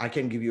can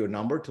give you a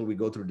number till we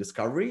go through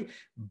discovery,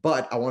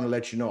 but I want to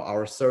let you know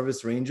our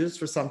service ranges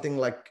for something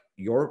like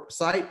your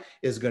site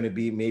is going to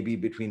be maybe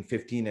between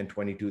 $15,000 and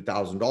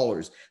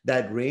 $22,000.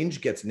 That range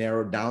gets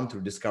narrowed down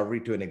through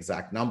discovery to an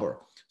exact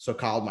number. So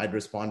Kyle might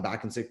respond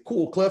back and say,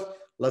 cool, Cliff,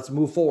 let's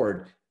move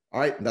forward. All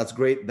right, that's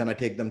great. Then I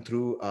take them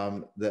through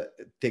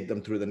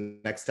the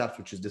next steps,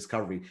 which is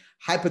discovery.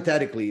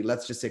 Hypothetically,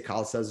 let's just say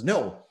Kyle says,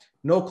 no,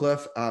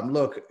 Cliff,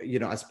 look,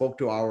 I spoke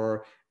to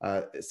our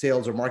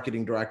sales or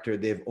marketing director.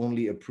 They've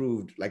only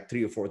approved like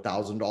 $3,000 or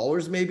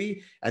 $4,000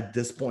 maybe at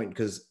this point,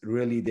 because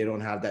really they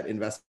don't have that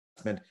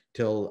investment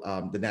till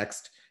the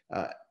next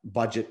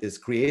budget is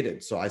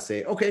created. So I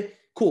say, okay,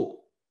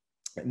 cool.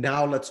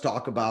 Now let's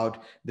talk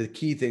about the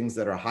key things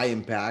that are high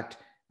impact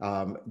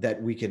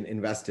that we can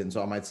invest in.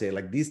 So I might say,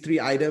 like, these 3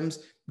 items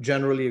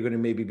generally are going to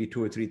maybe be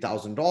 $2,000 or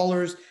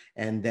 $3,000,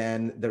 and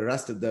then the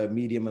rest of the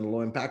medium and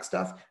low impact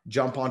stuff,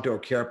 jump onto a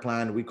care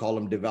plan. We call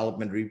them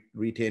development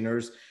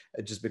retainers,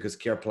 just because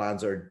care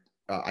plans are,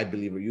 I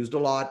believe, are used a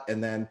lot.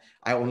 And then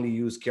I only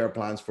use care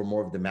plans for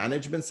more of the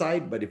management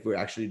side. But if we're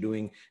actually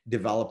doing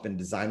development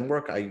design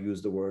work, I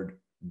use the word,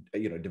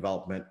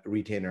 development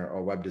retainer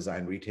or web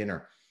design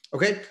retainer.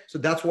 Okay, so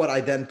that's what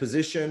I then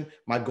position.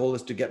 My goal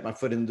is to get my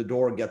foot in the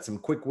door, get some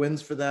quick wins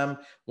for them.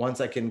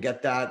 Once I can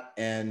get that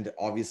and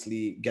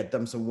obviously get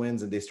them some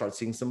wins and they start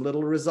seeing some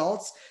little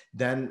results,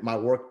 then my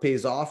work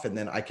pays off and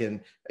then I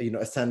can,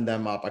 ascend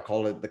them up. I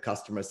call it the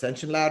customer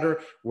ascension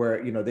ladder,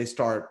 where, they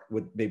start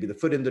with maybe the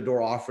foot in the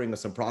door offering or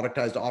some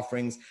productized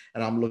offerings,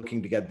 and I'm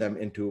looking to get them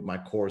into my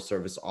core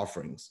service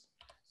offerings.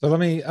 So let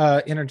me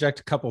interject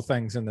a couple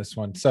things in this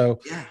one. So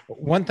Yeah.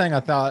 one thing I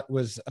thought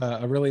was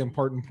a really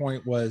important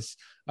point was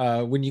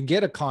when you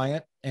get a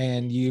client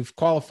and you've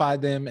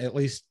qualified them at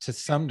least to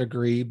some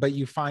degree, but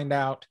you find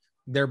out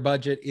their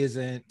budget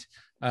isn't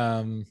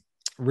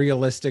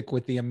realistic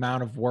with the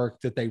amount of work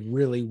that they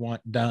really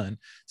want done,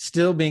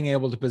 still being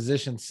able to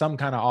position some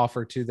kind of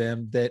offer to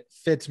them that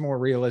fits more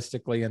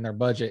realistically in their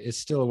budget is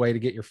still a way to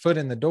get your foot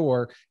in the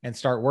door and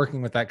start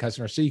working with that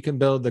customer so you can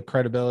build the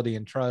credibility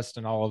and trust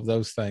and all of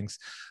those things.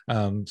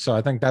 So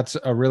I think that's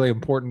a really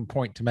important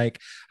point to make.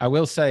 I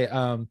will say,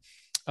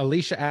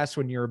 Alicia asked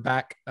when you were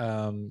back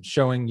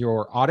showing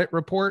your audit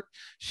report,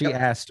 she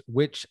asked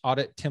which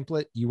audit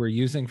template you were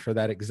using for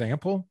that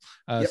example.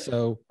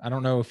 So I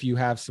don't know if you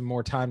have some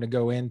more time to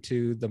go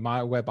into the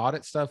My Web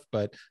Audit stuff,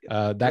 but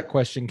that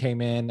question came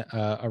in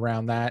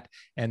around that.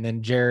 And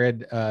then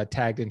Jared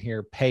tagged in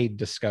here paid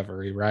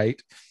discovery,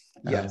 right?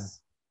 Yes.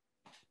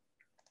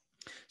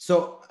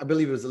 So I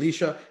believe it was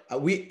Alicia.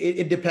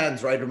 It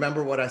depends, right?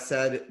 Remember what I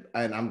said,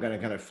 and I'm going to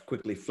kind of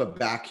quickly flip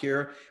back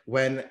here.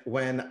 When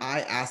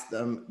I ask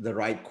them the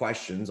right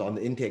questions on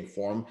the intake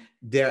form,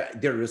 their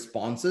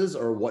responses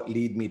are what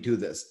lead me to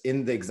this.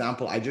 In the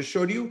example I just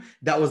showed you,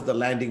 that was the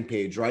landing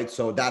page, right?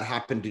 So that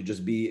happened to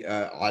just be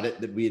an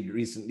audit that we had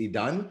recently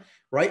done.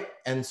 Right.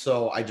 And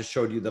so I just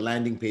showed you the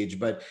landing page,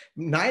 but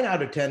 9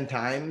 out of 10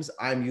 times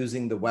I'm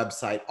using the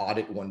website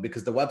audit one,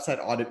 because the website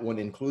audit one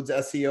includes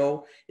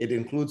SEO, it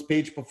includes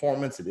page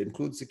performance, it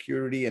includes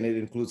security, and it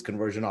includes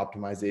conversion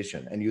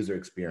optimization and user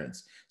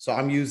experience. So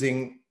I'm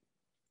using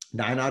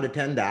 9 out of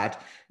 10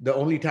 that. The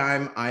only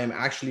time I am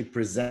actually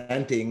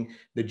presenting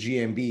the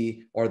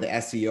GMB or the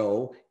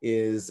SEO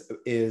is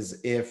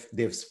if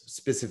they've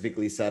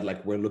specifically said,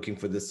 like, we're looking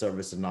for this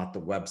service and not the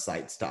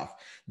website stuff.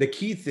 The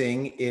key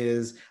thing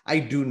is I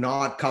do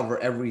not cover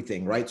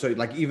everything, right? So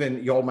like,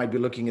 even y'all might be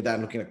looking at that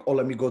and looking like, oh,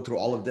 let me go through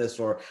all of this.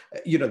 Or,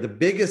 the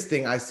biggest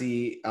thing I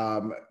see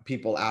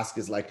people ask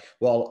is like,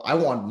 well, I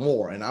want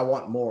more and I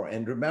want more.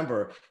 And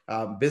remember,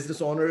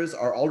 business owners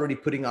are already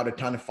putting out a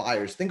ton of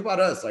fires. Think about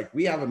us. Like,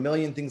 we have a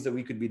million things that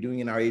we could be doing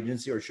in our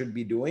agency or should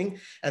be doing.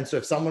 And so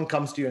if someone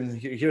comes to you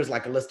and here's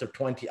like a list of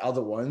 20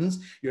 other ones,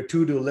 your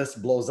to-do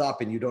list blows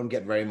up and you don't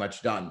get very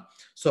much done.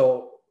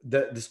 So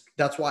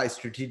that's why I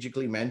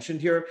strategically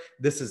mentioned here,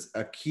 this is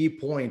a key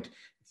point.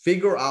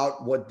 Figure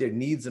out what their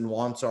needs and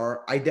wants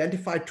are,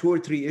 identify 2 or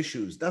 3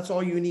 issues. That's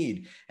all you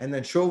need. And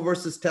then show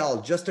versus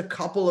tell just a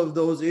couple of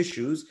those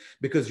issues,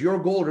 because your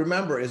goal,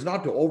 remember, is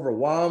not to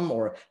overwhelm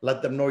or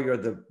let them know you're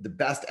the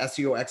best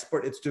SEO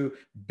expert. It's to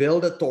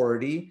build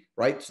authority,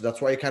 right? So that's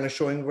why you're kind of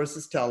showing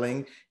versus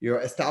telling. You're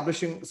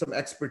establishing some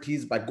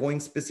expertise by going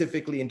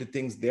specifically into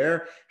things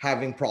they're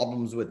having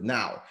problems with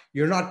now.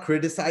 You're not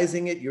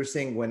criticizing it. You're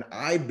saying, when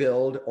I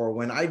build or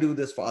when I do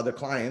this for other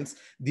clients,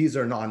 these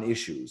are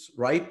non-issues,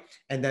 right?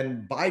 And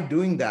then by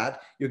doing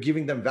that, you're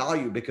giving them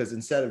value, because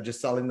instead of just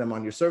selling them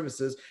on your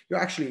services,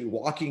 you're actually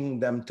walking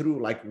them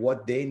through like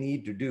what they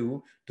need to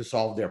do to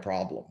solve their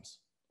problems.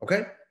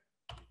 Okay.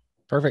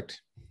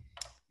 Perfect.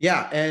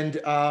 Yeah.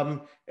 And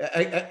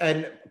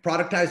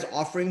productized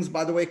offerings,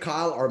 by the way,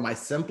 Kyle, are my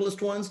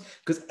simplest ones,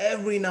 because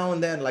every now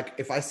and then, like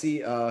if I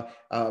see a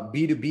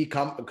B2B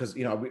because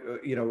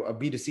a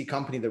B2C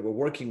company that we're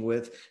working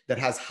with that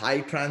has high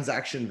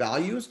transaction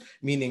values,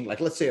 meaning like,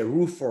 let's say a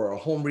roofer or a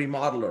home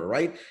remodeler,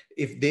 right?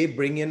 If they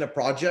bring in a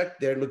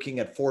project, they're looking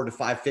at 4 to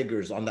 5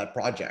 figures on that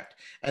project.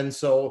 And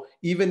so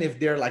even if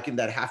they're like in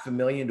that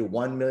 $500,000 to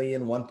 1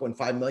 million,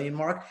 1.5 million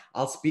mark,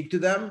 I'll speak to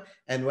them.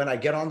 And when I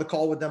get on the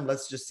call with them,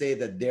 let's just say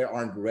that they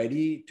aren't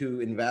ready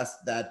to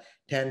invest that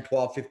 $10,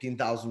 $12,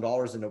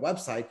 $15,000 in a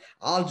website,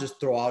 I'll just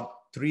throw out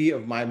 3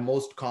 of my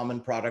most common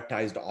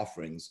productized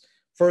offerings.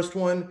 First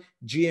one,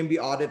 GMB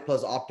audit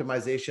plus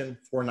optimization,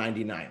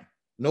 $499.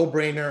 No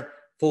brainer,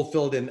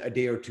 fulfilled in a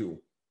day or 2.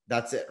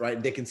 That's it,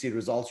 right? They can see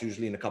results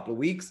usually in a couple of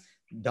weeks.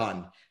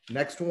 Done.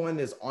 Next one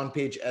is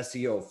on-page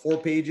SEO, 4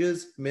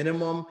 pages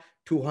minimum,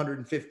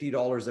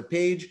 $250 a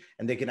page,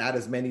 and they can add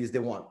as many as they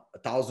want.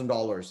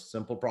 $1,000,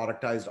 simple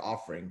productized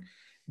offering.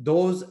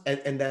 Those,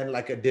 and then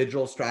like a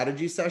digital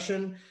strategy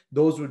session,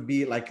 those would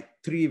be like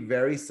 3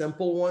 very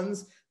simple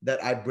ones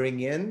that I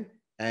bring in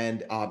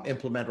and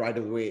implement right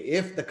away.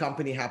 If the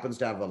company happens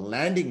to have a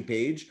landing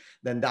page,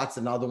 then that's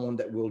another one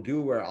that we'll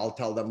do, where I'll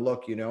tell them,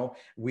 look,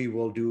 we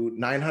will do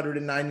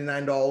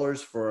 $999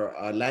 for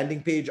a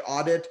landing page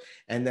audit,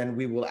 and then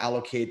we will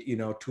allocate,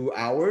 2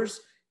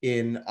 hours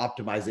in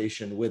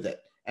optimization with it.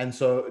 And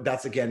so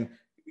that's, again,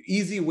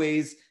 easy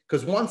ways,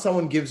 because once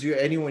someone gives you,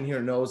 anyone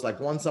here knows, like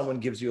once someone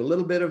gives you a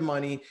little bit of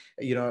money,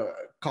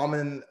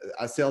 common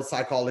sales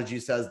psychology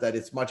says that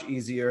it's much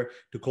easier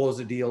to close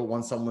a deal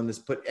once someone has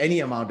put any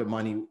amount of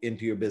money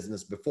into your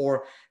business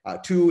before.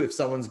 Two, if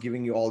someone's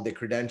giving you all their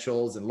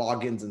credentials and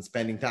logins and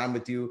spending time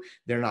with you,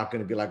 they're not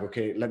going to be like,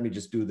 okay, let me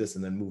just do this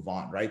and then move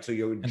on, right? So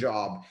your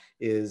job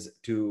is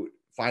to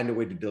find a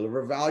way to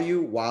deliver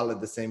value while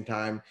at the same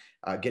time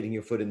getting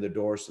your foot in the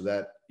door so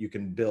that you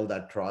can build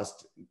that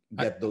trust,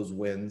 get those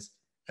wins.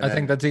 I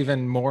think that's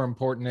even more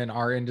important in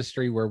our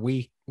industry, where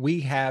we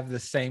have the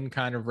same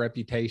kind of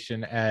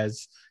reputation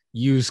as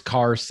used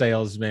car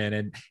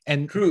salesmen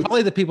and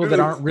probably the people that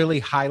aren't really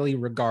highly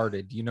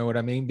regarded. You know what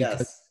I mean?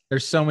 Because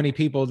there's so many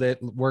people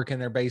that work in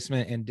their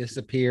basement and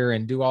disappear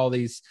and do all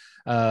these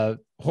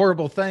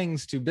horrible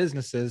things to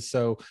businesses.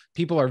 So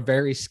people are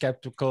very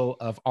skeptical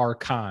of our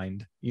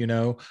kind, you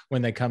know,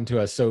 when they come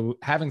to us. So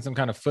having some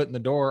kind of foot in the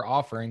door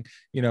offering,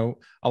 you know,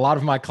 a lot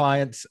of my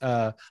clients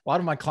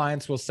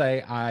will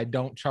say I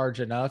don't charge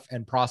enough,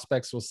 and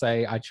prospects will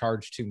say I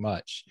charge too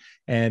much.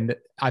 And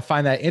I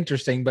find that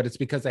interesting, but it's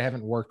because they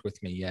haven't worked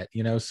with me yet,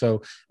 you know.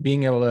 So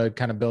being able to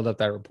kind of build up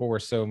that rapport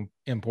is so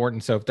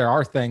important. So if there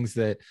are things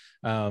that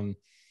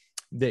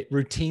that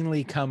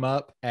routinely come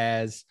up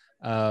as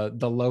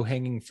the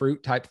low-hanging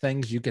fruit type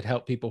things you could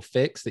help people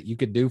fix, that you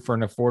could do for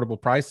an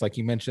affordable price, like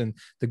you mentioned,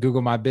 the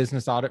Google My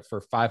Business audit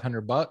for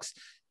 $500,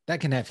 that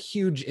can have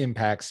huge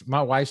impacts.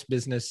 My wife's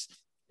business,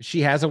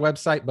 she has a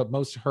website, but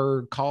most of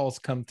her calls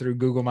come through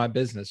Google My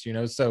Business, you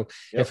know. So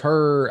if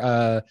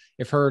her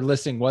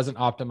listing wasn't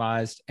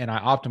optimized and I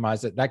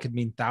optimize it, that could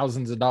mean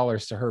thousands of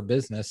dollars to her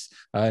business,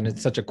 and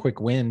it's such a quick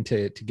win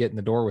to get in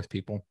the door with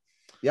people.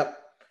 Yep.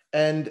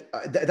 And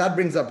that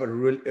brings up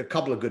a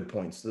couple of good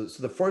points. So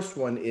the first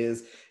one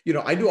is, you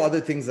know, I do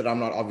other things that I'm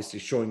not obviously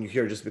showing you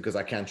here just because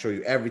I can't show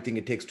you everything.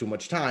 It takes too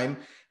much time.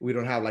 We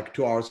don't have like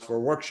 2 hours for a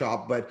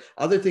workshop, but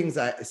other things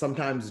I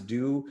sometimes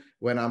do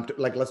when I'm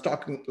like, let's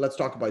talk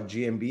about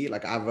GMB.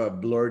 Like I have a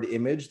blurred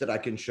image that I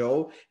can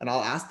show, and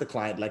I'll ask the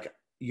client, like,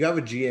 you have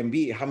a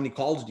GMB, how many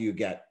calls do you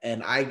get?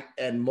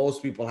 And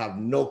most people have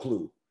no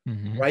clue.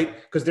 Mm-hmm. Right?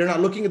 Because they're not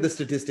looking at the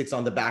statistics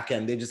on the back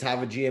end. They just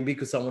have a GMB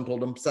because someone told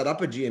them set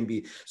up a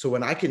GMB. So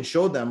when I can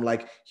show them,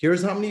 like,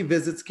 here's how many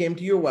visits came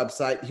to your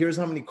website, here's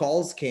how many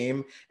calls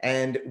came,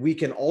 and we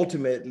can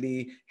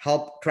ultimately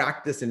help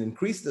track this and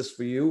increase this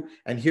for you.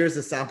 And here's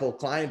a sample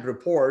client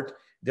report.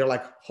 They're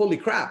like, holy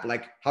crap,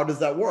 like, how does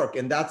that work?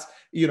 And that's,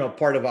 you know,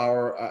 part of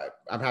our,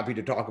 I'm happy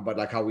to talk about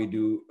like how we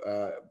do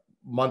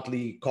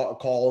monthly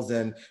calls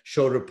and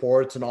show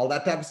reports and all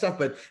that type of stuff.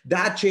 But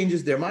that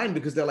changes their mind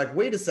because they're like,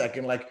 wait a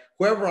second, like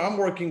whoever I'm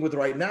working with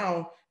right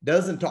now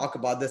doesn't talk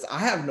about this. I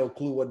have no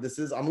clue what this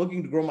is. I'm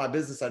looking to grow my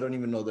business. I don't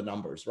even know the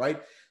numbers, right?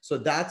 So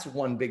that's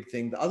one big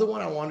thing. The other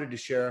one I wanted to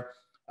share,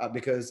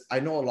 because I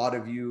know a lot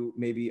of you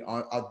maybe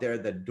out there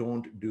that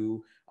don't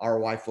do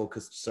ROI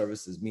focused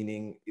services,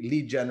 meaning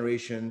lead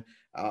generation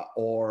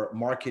or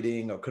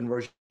marketing or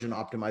conversion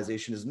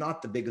optimization is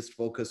not the biggest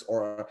focus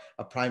or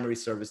a primary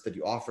service that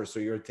you offer. So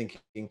you're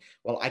thinking,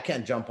 well, I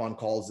can't jump on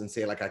calls and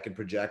say like I can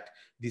project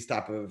these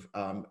type of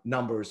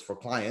numbers for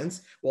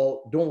clients.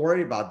 Well, don't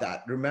worry about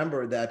that.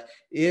 Remember that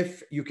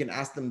if you can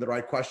ask them the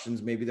right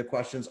questions, maybe the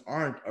questions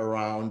aren't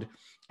around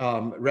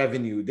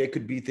revenue. They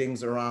could be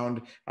things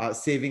around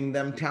saving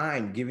them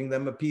time, giving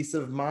them a peace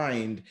of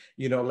mind,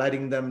 you know,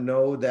 letting them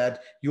know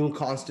that you'll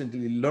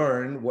constantly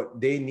learn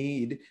what they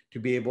need to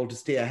be able to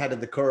stay ahead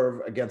of the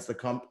curve against the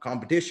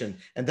competition.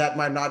 And that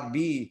might not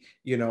be,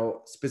 you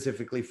know,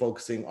 specifically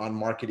focusing on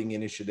marketing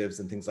initiatives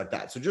and things like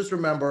that. So just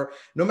remember,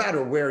 no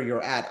matter where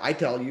you're at, I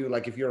tell you,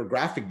 like if you're a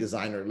graphic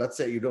designer, let's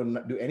say you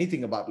don't do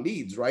anything about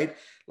leads, right?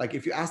 Like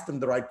if you ask them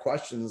the right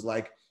questions,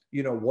 like,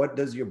 you know, what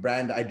does your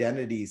brand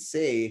identity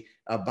say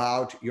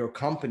about your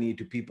company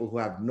to people who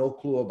have no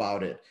clue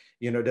about it?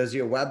 You know, does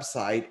your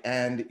website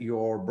and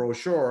your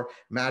brochure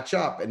match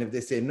up? And if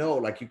they say no,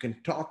 like you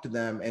can talk to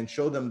them and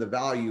show them the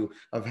value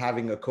of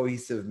having a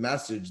cohesive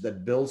message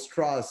that builds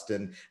trust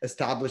and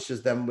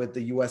establishes them with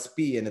the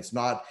USP. And it's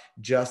not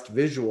just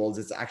visuals,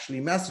 it's actually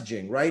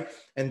messaging, right?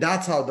 And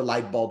that's how the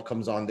light bulb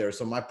comes on there.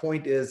 So my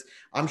point is,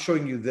 I'm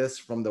showing you this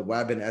from the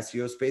web and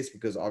SEO space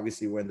because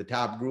obviously we're in the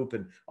tab group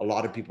and a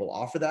lot of people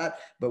offer that.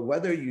 But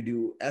whether you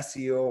do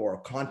SEO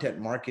or content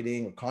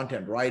marketing or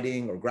content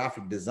writing or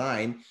graphic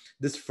design,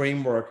 this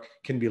framework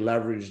can be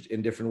leveraged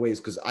in different ways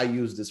because I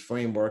use this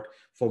framework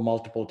for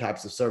multiple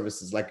types of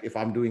services. Like if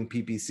I'm doing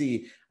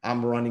PPC,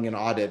 I'm running an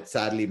audit.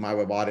 Sadly, my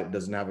web audit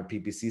doesn't have a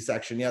PPC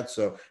section yet.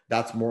 So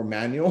that's more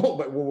manual,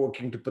 but we're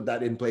working to put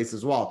that in place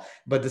as well.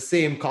 But the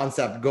same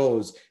concept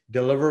goes: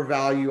 deliver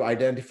value,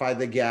 identify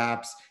the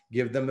gaps,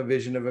 give them a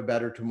vision of a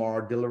better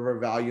tomorrow, deliver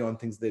value on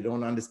things they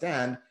don't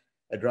understand,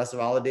 address the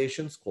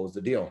validations, close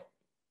the deal.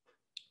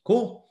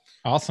 Cool.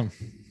 Awesome.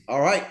 All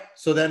right.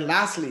 So then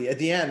lastly, at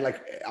the end,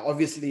 like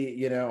obviously,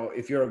 you know,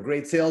 if you're a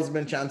great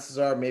salesman, chances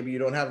are maybe you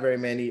don't have very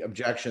many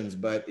objections,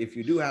 but if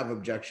you do have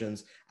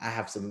objections, I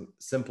have some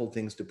simple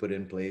things to put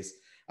in place.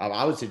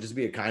 I would say just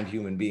be a kind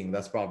human being.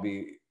 That's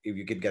probably, if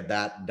you could get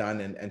that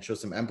done and show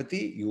some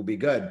empathy, you'll be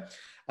good.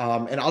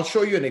 And I'll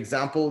show you an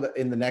example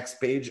in the next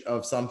page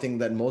of something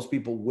that most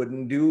people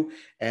wouldn't do.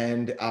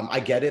 And I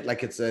get it,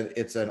 like it's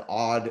an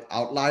odd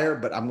outlier,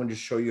 but I'm going to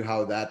show you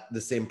how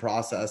the same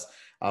process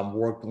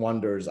worked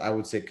wonders. I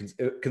would say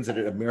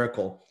consider it a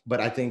miracle, but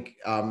I think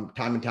time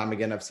and time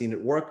again, I've seen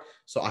it work.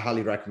 So I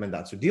highly recommend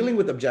that. So dealing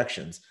with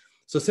objections.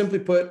 So simply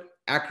put,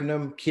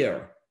 acronym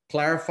CARE.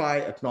 Clarify,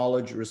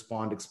 acknowledge,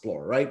 respond,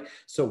 explore, right?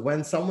 So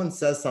when someone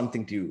says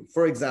something to you,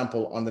 for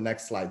example, on the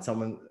next slide,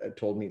 someone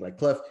told me like,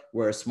 Cliff,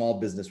 we're a small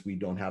business, we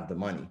don't have the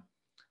money.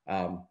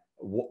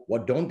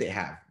 What don't they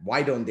have?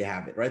 Why don't they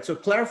have it, right? So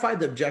clarify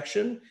the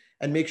objection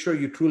and make sure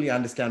you truly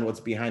understand what's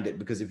behind it,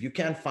 because if you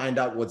can't find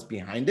out what's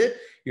behind it,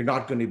 you're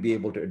not going to be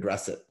able to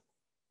address it.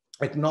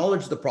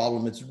 Acknowledge the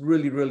problem. It's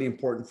really, really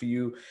important for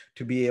you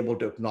to be able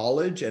to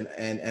acknowledge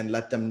and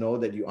let them know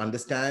that you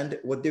understand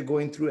what they're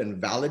going through and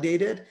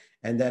validate it,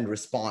 and then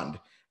respond.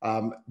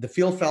 The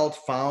feel, felt,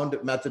 found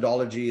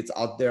methodology, it's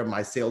out there.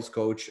 My sales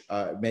coach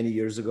many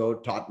years ago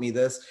taught me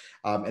this,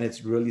 and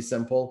it's really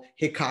simple.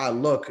 Hey, Kyle,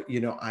 look,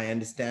 I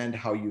understand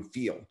how you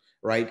feel,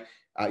 right?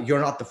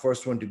 You're not the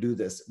first one to do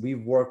this.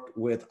 We've worked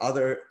with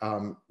other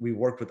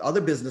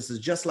businesses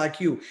just like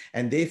you,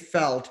 and they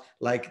felt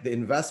like the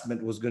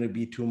investment was going to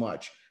be too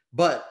much.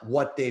 But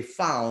what they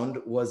found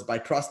was by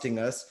trusting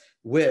us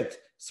with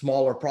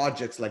smaller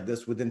projects like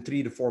this, within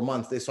 3 to 4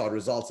 months, they saw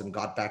results and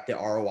got back their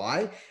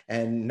ROI.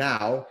 And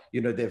now,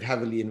 they've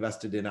heavily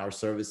invested in our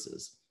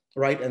services.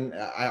 Right. And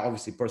I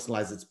obviously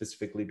personalize it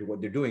specifically to what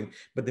they're doing.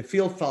 But the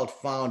feel, felt,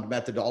 found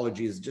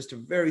methodology is just a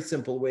very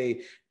simple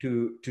way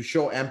to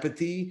show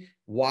empathy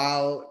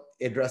while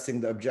addressing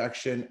the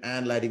objection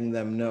and letting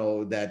them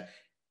know that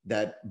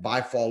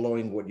by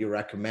following what you're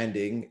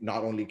recommending,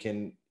 not only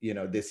can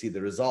they see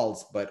the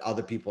results, but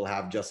other people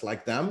have just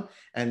like them.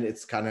 And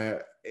it's kind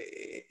of,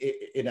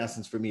 in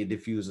essence, for me, it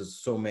diffuses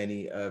so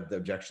many of the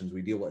objections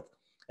we deal with.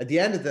 At the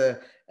end of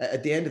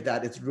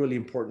that, it's really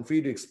important for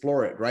you to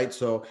explore it, right?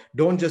 So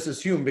don't just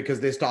assume because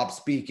they stop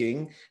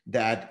speaking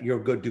that you're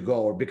good to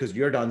go, or because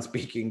you're done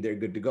speaking, they're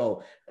good to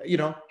go.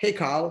 Hey,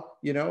 Kyle,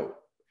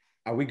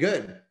 are we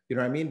good? You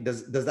know what I mean?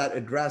 Does that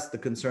address the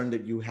concern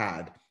that you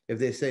had? If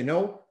they say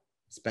no,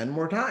 spend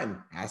more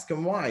time, ask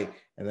them why,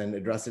 and then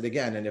address it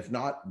again. And if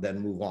not, then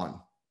move on.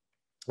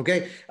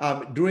 Okay,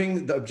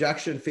 during the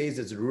objection phase,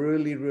 it's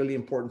really, really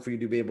important for you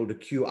to be able to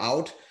cue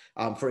out.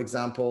 For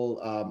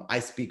example, I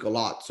speak a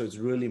lot, so it's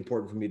really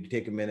important for me to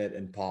take a minute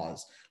and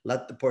pause.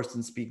 Let the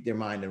person speak their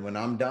mind. And when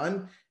I'm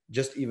done,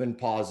 just even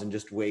pause and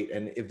just wait.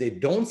 And if they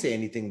don't say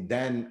anything,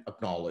 then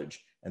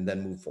acknowledge and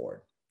then move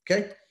forward.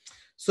 Okay.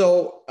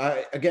 So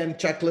again,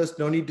 checklist,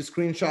 no need to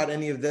screenshot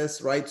any of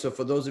this, right? So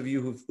for those of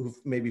you who've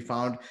maybe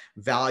found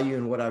value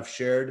in what I've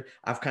shared,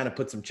 I've kind of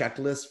put some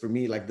checklists. For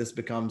me, like, this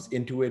becomes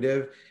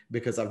intuitive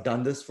because I've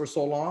done this for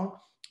so long,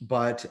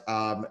 but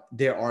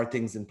there are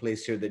things in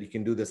place here that you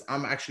can do this.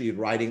 I'm actually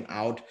writing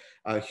out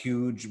a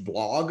huge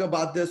blog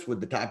about this with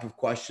the type of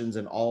questions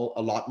and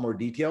a lot more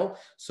detail.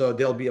 So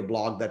there'll be a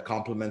blog that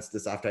complements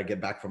this after I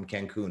get back from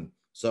Cancun.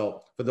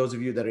 So for those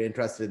of you that are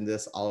interested in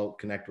this, I'll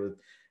connect with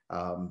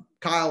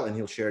Kyle, and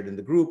he'll share it in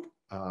the group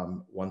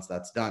once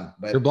that's done.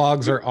 But your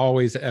blogs are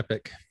always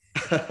epic.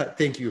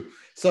 Thank you.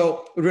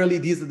 So really,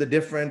 these are the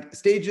different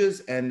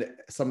stages and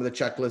some of the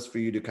checklists for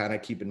you to kind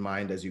of keep in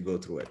mind as you go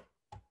through it.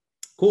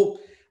 Cool.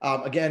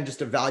 Again,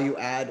 just a value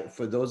add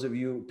for those of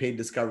you. Paid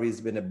discovery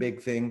has been a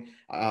big thing.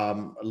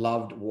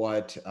 Loved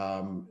what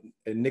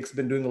Nick's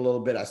been doing a little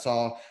bit. I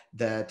saw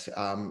that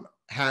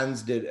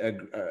Hans did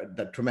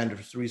that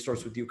tremendous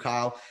resource with you,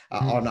 Kyle,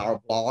 on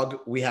our blog.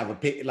 We have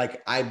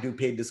I do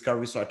paid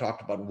discovery. So I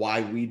talked about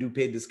why we do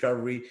paid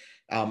discovery.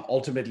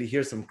 Ultimately,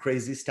 here's some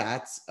crazy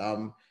stats.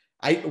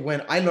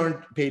 When I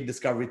learned paid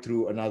discovery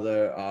through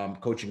another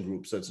coaching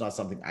group, so it's not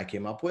something I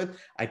came up with.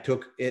 I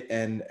took it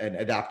and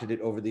adapted it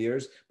over the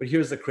years. But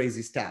here's the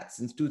crazy stat.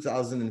 Since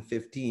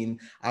 2015,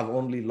 I've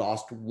only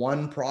lost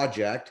one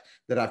project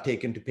that I've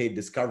taken to paid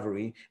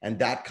discovery, and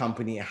that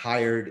company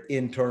hired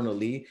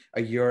internally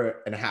a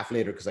year and a half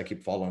later, because I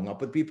keep following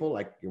up with people,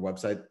 like, your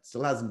website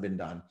still hasn't been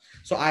done.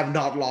 So I've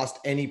not lost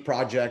any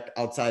project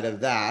outside of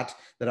that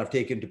I've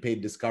taken to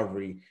paid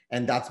discovery.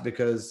 And that's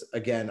because,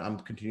 again, I'm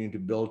continuing to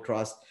build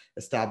trust,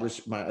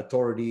 establish my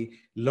authority,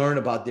 learn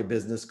about their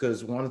business,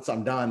 because once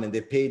I'm done and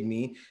they paid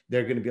me,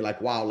 they're going to be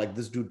like, wow, like,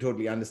 this dude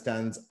totally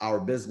understands our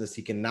business.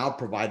 He can now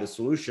provide a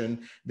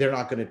solution. They're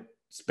not going to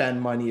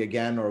spend money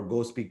again or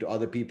go speak to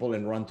other people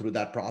and run through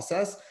that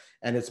process.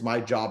 And it's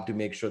my job to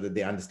make sure that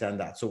they understand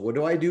that. So what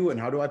do I do and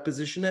how do I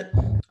position it?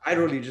 I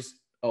really just,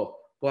 go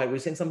ahead. Were you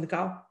saying something,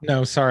 Kyle?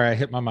 No, sorry, I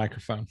hit my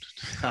microphone.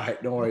 All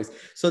right, no worries.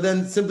 So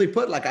then, simply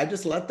put, like, I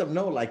just let them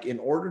know, like, in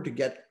order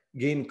to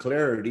gain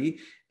clarity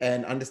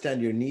and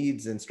understand your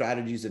needs and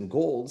strategies and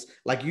goals,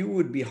 like you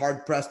would be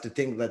hard pressed to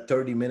think that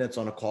 30 minutes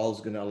on a call is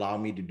going to allow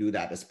me to do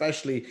that,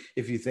 especially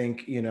if you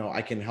think,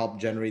 I can help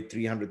generate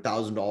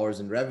 $300,000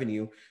 in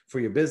revenue for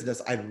your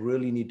business. I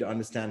really need to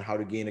understand how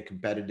to gain a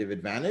competitive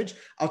advantage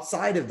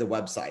outside of the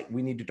website.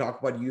 We need to talk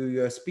about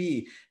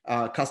USP,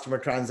 customer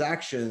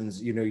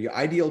transactions, your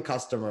ideal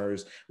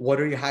customers, what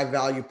are your high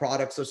value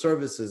products or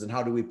services, and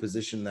how do we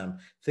position them?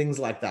 Things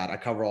like that. I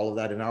cover all of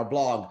that in our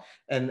blog.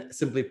 And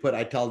simply put,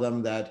 I tell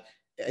them that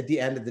at the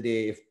end of the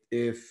day,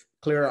 if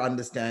clear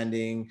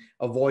understanding,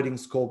 avoiding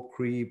scope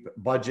creep,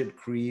 budget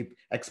creep,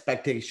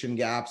 expectation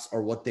gaps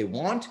are what they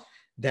want,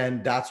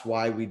 then that's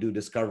why we do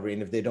discovery.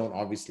 And if they don't,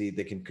 obviously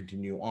they can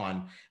continue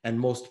on. And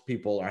most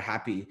people are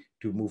happy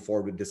to move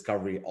forward with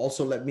discovery.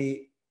 Also, let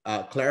me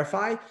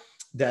clarify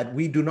that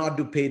we do not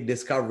do paid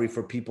discovery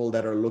for people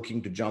that are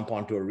looking to jump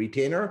onto a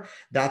retainer.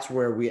 That's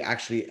where we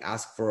actually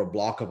ask for a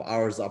block of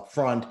hours up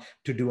front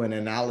to do an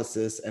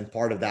analysis. And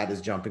part of that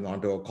is jumping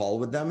onto a call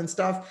with them and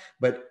stuff.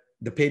 But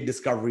the paid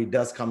discovery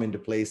does come into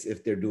place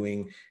if they're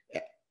doing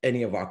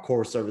any of our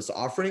core service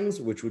offerings,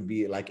 which would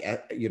be like, an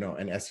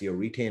SEO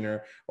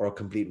retainer or a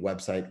complete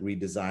website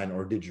redesign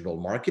or digital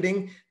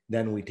marketing.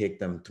 Then we take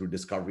them through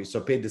discovery.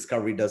 So paid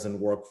discovery doesn't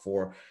work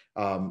for,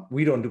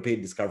 we don't do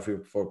paid discovery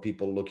for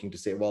people looking to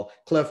say, well,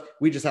 Cliff,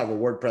 we just have a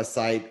WordPress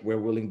site. We're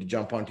willing to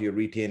jump onto your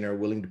retainer,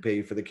 willing to pay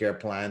you for the care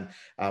plan.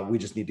 We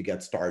just need to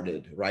get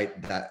started,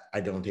 right? That I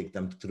don't take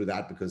them through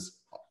that because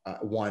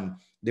one,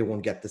 they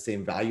won't get the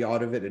same value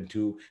out of it. And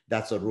two,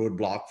 that's a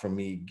roadblock for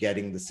me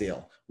getting the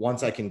sale.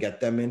 Once I can get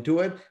them into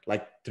it,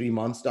 like 3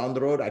 months down the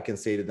road, I can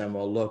say to them,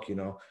 well, look,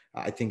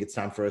 I think it's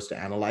time for us to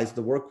analyze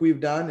the work we've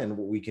done and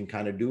what we can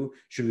kind of do.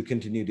 Should we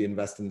continue to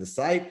invest in the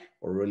site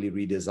or really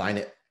redesign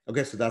it?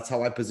 Okay, so that's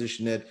how I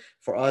position it.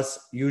 For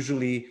us,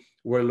 usually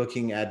we're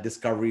looking at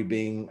discovery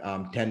being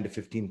 10 to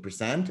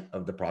 15%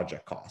 of the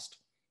project cost.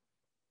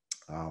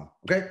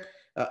 Okay.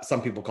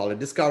 Some people call it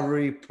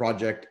discovery,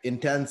 project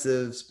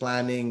intensives,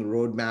 planning,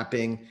 road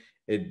mapping.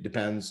 It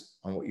depends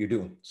on what you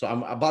do. So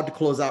I'm about to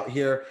close out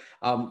here.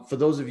 For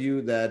those of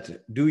you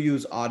that do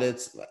use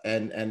audits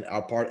and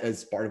are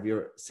as part of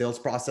your sales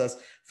process,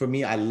 for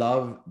me, I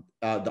love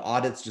the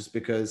audits just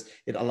because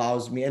it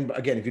allows me, and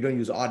again, if you don't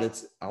use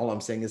audits, all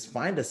I'm saying is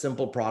find a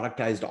simple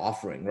productized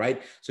offering,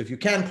 right? So if you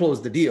can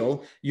close the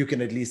deal, you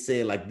can at least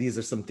say like, these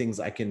are some things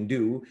I can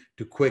do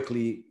to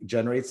quickly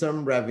generate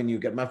some revenue,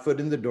 get my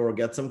foot in the door,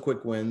 get some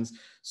quick wins.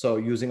 So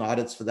using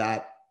audits for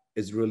that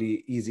is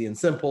really easy and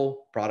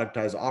simple.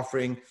 Productized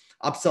offering,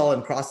 upsell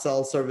and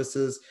cross-sell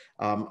services.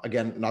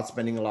 Again, not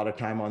spending a lot of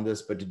time on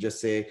this, but to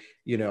just say,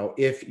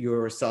 if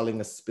you're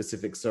selling a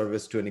specific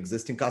service to an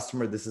existing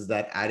customer, this is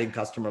that adding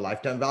customer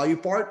lifetime value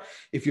part.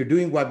 If you're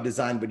doing web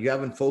design, but you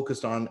haven't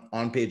focused on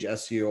on-page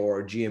SEO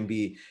or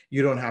GMB,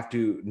 you don't have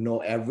to know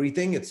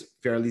everything. It's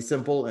fairly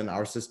simple, and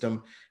our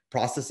system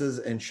processes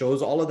and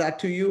shows all of that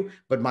to you.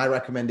 But my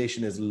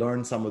recommendation is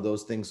learn some of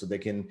those things so they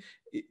can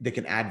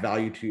add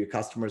value to your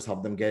customers,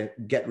 help them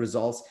get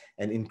results,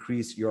 and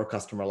increase your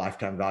customer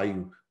lifetime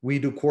value. We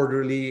do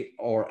quarterly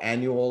or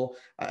annual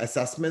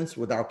assessments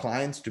with our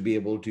clients to be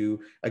able to,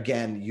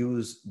 again,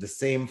 use the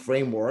same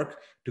framework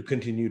to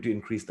continue to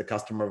increase the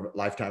customer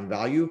lifetime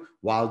value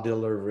while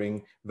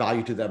delivering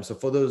value to them. So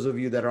for those of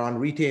you that are on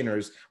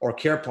retainers or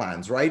care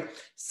plans, right,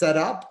 set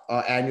up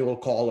an annual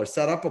call or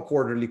set up a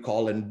quarterly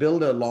call and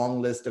build a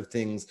long list of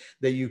things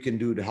that you can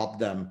do to help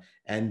them,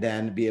 and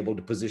then be able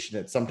to position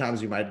it.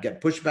 Sometimes you might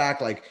get pushback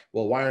like,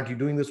 well, why aren't you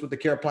doing this with the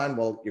care plan?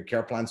 Well, your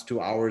care plan's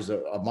 2 hours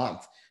a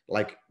month.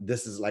 Like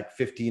this is like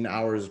 15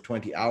 hours,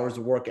 20 hours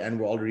of work, and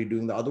we're already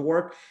doing the other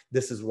work.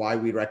 This is why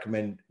we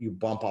recommend you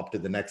bump up to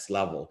the next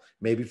level,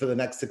 maybe for the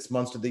next 6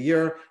 months to the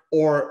year,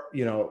 or,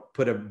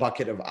 put a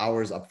bucket of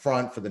hours up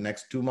front for the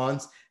next 2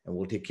 months, and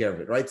we'll take care of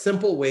it, right?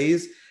 Simple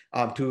ways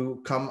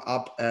to come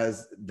up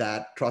as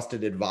that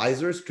trusted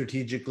advisor,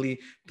 strategically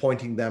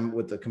pointing them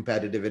with a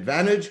competitive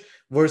advantage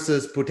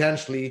versus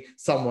potentially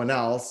someone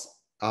else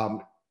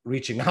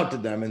reaching out to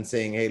them and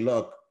saying, hey,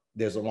 look,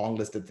 there's a long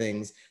list of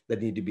things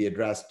that need to be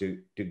addressed to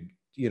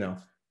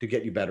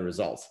get you better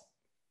results.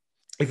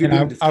 If you're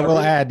doing discovery, I will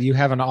add, you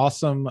have an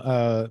awesome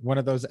one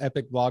of those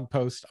epic blog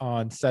posts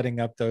on setting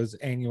up those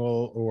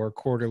annual or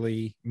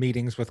quarterly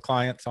meetings with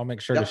clients. I'll make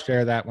sure to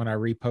share that when I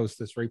repost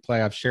this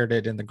replay. I've shared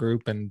it in the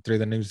group and through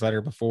the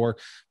newsletter before,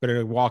 but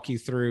it'll walk you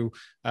through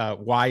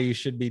why you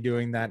should be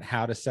doing that,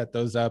 how to set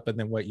those up, and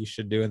then what you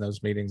should do in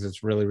those meetings.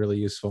 It's really, really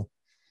useful.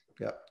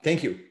 Yeah,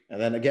 thank you. And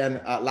then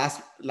again,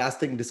 last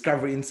thing,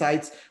 discovery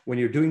insights. When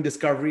you're doing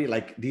discovery,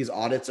 like these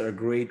audits are a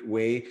great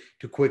way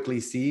to quickly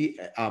see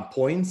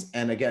points.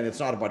 And again, it's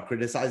not about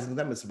criticizing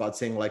them. It's about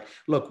saying like,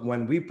 look,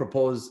 when we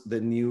propose the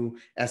new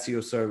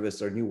SEO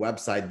service or new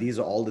website, these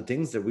are all the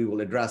things that we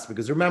will address.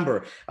 Because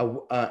remember,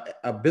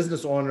 a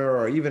business owner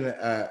or even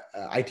an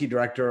IT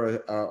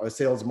director or a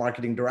sales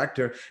marketing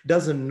director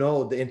doesn't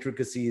know the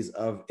intricacies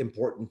of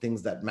important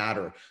things that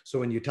matter. So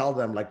when you tell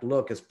them like,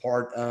 look, as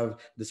part of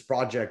this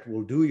project,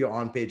 we'll do your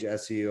on-page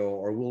SEO,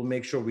 or we'll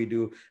make sure we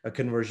do a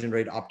conversion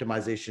rate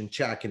optimization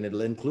check, and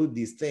it'll include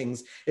these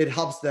things. It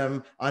helps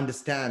them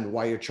understand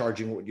why you're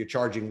charging what you're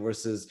charging,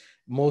 versus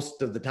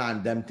most of the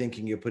time them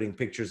thinking you're putting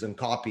pictures and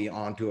copy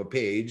onto a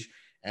page,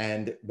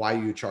 and why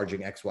you're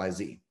charging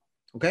XYZ.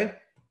 Okay.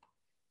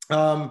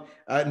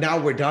 Now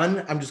we're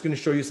done. I'm just going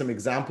to show you some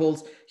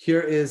examples.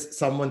 Here is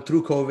someone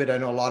through COVID. I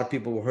know a lot of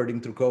people were hurting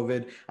through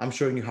COVID. I'm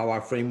showing you how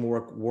our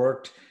framework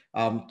worked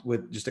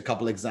with just a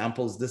couple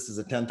examples. This is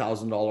a $10,000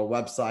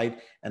 website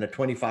and a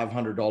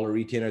 $2,500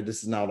 retainer.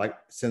 This is now like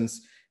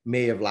since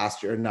May of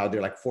last year. Now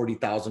they're like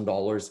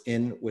 $40,000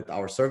 in with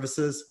our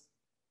services.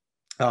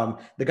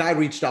 The guy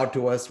reached out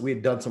to us. We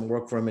had done some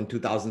work for him in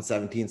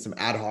 2017, some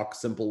ad hoc,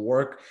 simple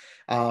work.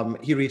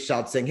 He reached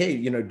out saying, hey,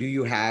 do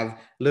you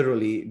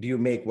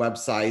make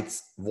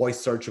websites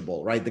voice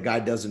searchable, right? The guy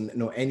doesn't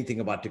know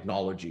anything about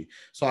technology.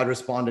 So I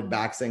responded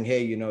back saying,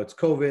 hey, it's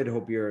COVID.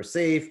 Hope you're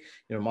safe.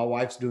 My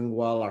wife's doing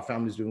well. Our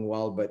family's doing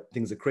well, but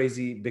things are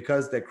crazy.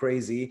 Because they're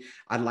crazy,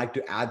 I'd like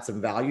to add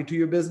some value to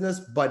your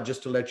business. But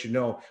just to let you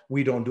know,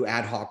 we don't do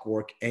ad hoc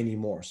work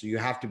anymore. So you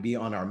have to be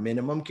on our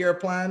minimum care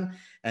plan.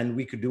 And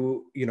we could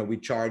do, we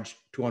charge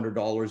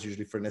 $200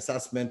 usually for an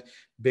assessment.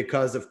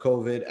 Because of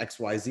COVID,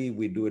 XYZ,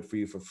 we do it for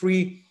you for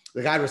free.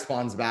 The guy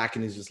responds back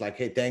and he's just like,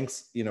 hey,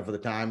 thanks, for the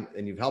time,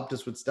 and you've helped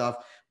us with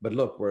stuff. But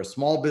look, we're a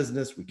small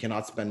business. We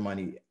cannot spend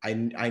money. I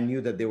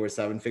knew that they were a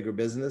 7-figure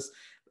business,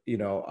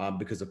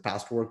 because of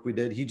past work we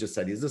did. He just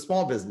said he's a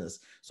small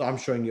business. So I'm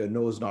showing you a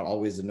no is not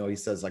always a no. He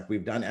says, like,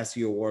 we've done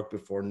SEO work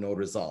before, no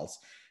results.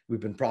 We've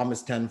been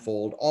promised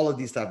tenfold, all of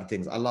these type of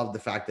things. I love the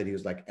fact that he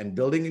was like, and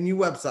building a new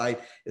website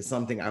is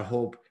something I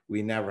hope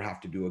we never have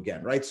to do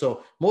again, right?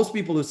 So most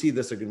people who see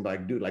this are going to be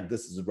like, dude, like,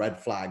 this is red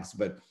flags.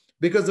 But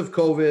because of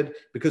COVID,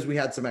 because we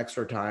had some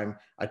extra time,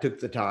 I took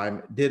the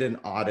time, did an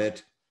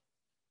audit,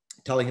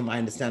 telling him I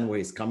understand where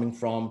he's coming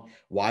from,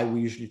 why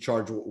we usually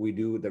charge what we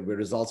do, that we're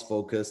results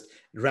focused,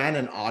 ran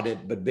an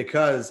audit. But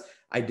because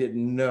I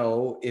didn't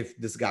know if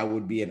this guy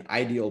would be an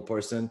ideal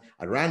person,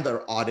 I ran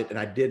the audit and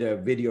I did a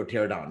video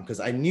teardown,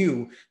 because I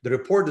knew the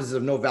report is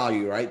of no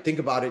value, right? Think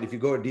about it. If you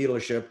go to a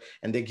dealership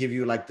and they give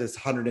you like this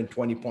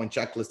 120-point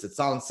checklist, it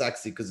sounds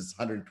sexy because it's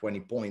 120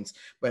 points.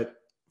 But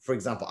for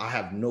example, I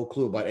have no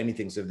clue about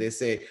anything. So if they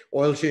say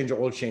oil change,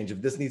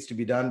 if this needs to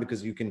be done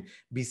because you can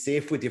be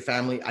safe with your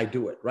family, I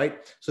do it,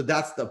 right? So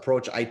that's the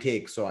approach I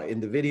take. So in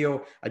the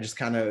video, I just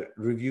kind of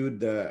reviewed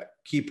the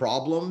key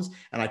problems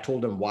and I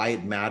told them why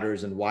it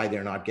matters and why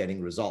they're not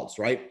getting results,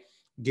 right?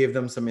 Gave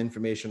them some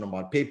information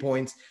about pay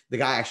points. The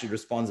guy actually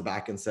responds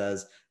back and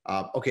says,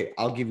 okay,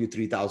 I'll give you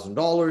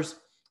 $3,000.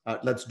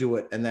 Let's do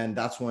it. And then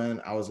that's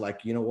when I was like,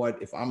 you know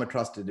what, if I'm a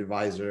trusted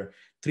advisor,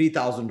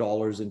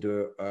 $3,000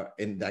 into,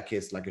 in that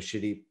case, like a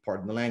shitty,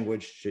 pardon the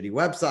language, shitty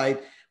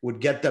website would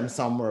get them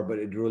somewhere, but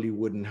it really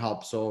wouldn't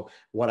help. So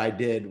what I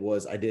did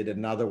was I did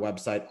another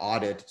website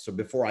audit. So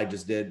before I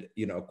just did,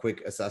 a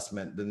quick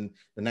assessment, then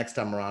the next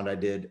time around I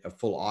did a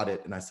full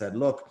audit and I said,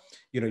 look,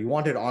 you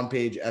wanted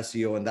on-page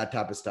SEO and that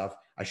type of stuff.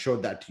 I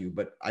showed that to you,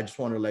 but I just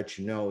want to let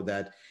you know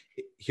that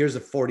here's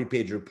a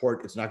 40-page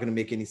report. It's not going to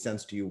make any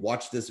sense to you.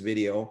 Watch this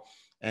video.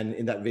 And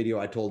in that video,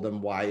 I told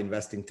them why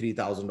investing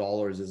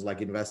 $3,000 is like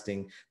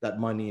investing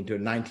that money into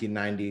a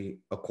 1990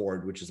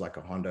 Accord, which is like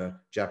a Honda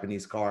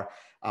Japanese car.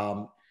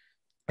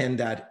 And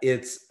that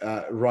it's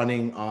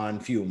running on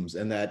fumes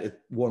and that it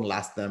won't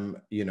last them,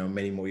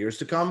 many more years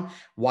to come.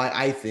 Why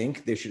I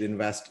think they should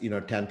invest,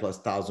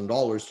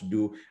 $10,000+ to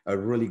do a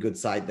really good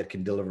site that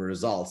can deliver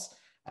results.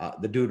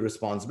 The dude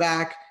responds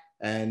back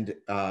and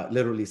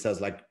literally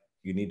says, like,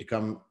 you need to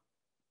come,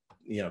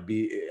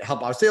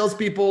 help our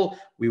salespeople.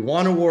 We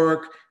want to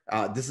work.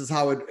 This is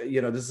how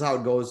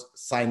it goes.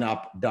 Sign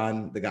up,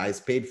 done. The guys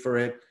paid for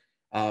it.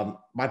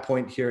 My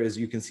point here is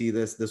you can see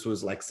this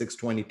was like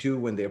 6/22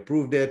 when they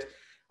approved it.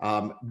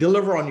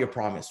 Deliver on your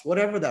promise,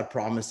 whatever that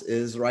promise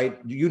is, right?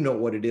 You know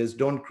what it is.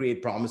 Don't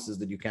create promises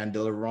that you can't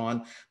deliver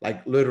on.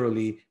 Like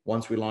literally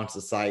once we launched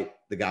the site,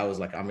 the guy was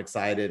like, I'm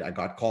excited. I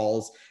got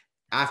calls.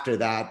 After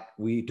that,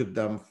 we took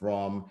them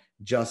from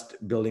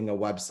just building a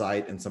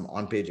website and some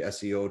on-page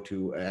SEO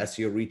to a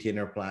SEO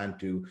retainer plan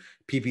to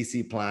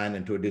PPC plan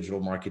and to a digital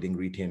marketing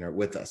retainer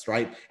with us,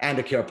 right? And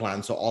a care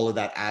plan. So all of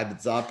that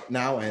adds up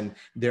now, and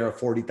they're a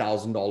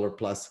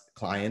 $40,000+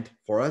 client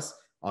for us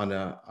on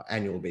an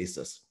annual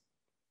basis.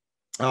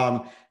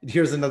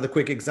 Here's another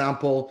quick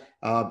example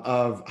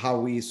of how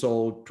we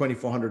sold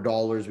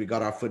 $2,400. We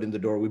got our foot in the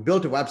door. We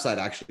built a website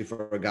actually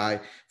for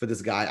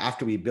this guy.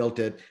 After we built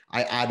it,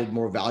 I added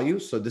more value.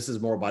 So this is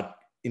more about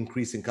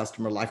increasing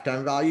customer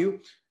lifetime value.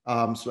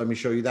 So let me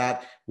show you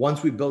that.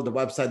 Once we built the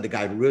website, the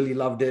guy really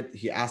loved it.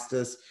 He asked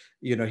us,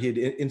 he had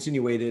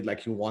insinuated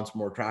like he wants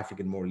more traffic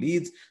and more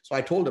leads. So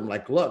I told him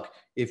like, look,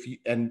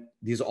 and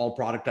these are all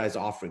productized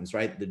offerings,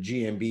 right? The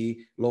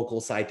GMB, local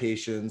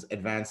citations,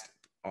 advanced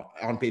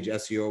on-page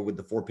SEO with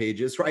the 4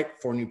 pages, right?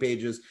 4 new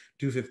pages,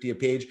 $250 a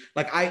page.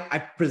 Like I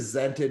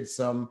presented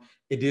some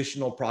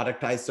additional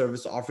productized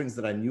service offerings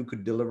that I knew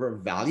could deliver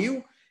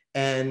value.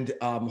 and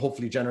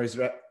hopefully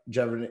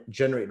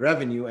generate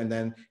revenue, and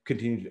then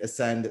continue to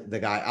ascend the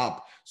guy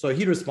up. So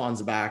he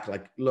responds back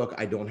like, look,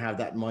 I don't have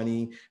that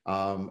money.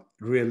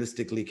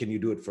 Realistically, can you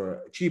do it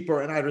for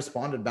cheaper? And I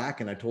responded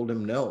back and I told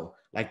him, no,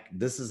 like,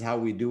 this is how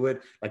we do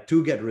it. Like,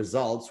 to get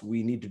results,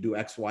 we need to do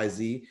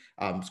XYZ.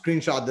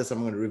 Screenshot this,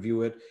 I'm going to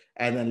review it.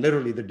 And then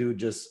literally the dude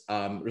just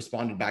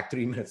responded back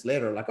 3 minutes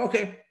later, like,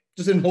 okay,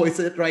 just invoice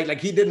it, right? Like,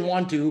 he didn't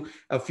want to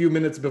a few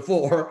minutes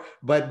before,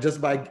 but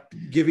just by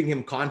giving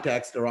him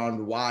context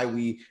around why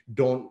we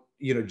don't,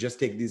 just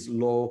take these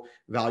low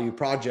value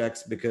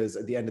projects, because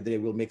at the end of the day,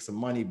 we'll make some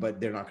money, but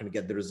they're not going to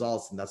get the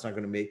results. And that's not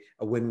going to make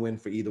a win-win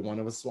for either one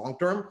of us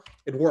long-term.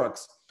 It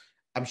works.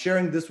 I'm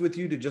sharing this with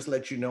you to just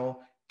let you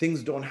know,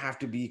 things don't have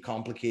to be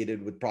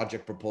complicated with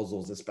project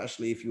proposals,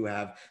 especially if you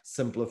have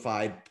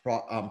simplified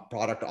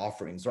product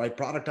offerings, right?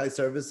 Productized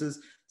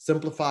services,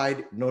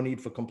 simplified, no need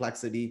for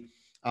complexity.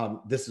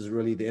 This is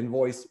really the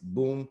invoice,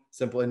 boom,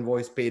 simple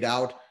invoice paid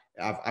out.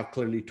 I've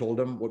clearly told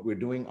them what we're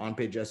doing: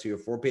 on-page SEO,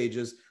 4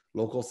 pages,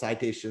 local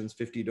citations,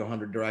 50 to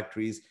 100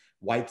 directories,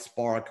 White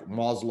Spark,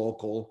 Moz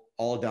Local,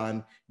 all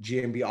done,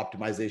 GMB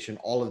optimization,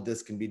 all of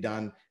this can be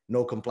done,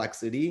 no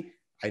complexity.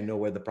 I know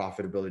where the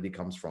profitability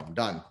comes from,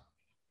 done.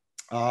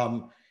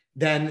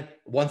 Then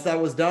once that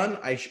was done,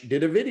 I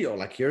did a video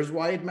like, here's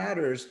why it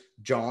matters,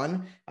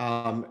 John.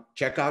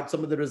 Check out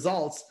some of the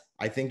results.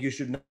 I think you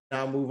should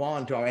now move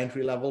on to our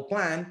entry-level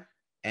plan.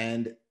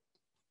 And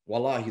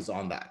voila, he's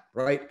on that,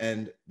 right?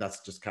 And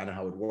that's just kind of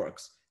how it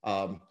works.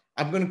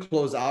 I'm going to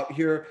close out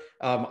here.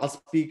 I'll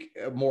speak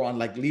more on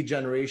like lead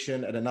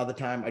generation at another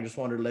time. I just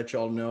wanted to let you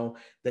all know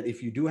that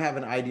if you do have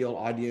an ideal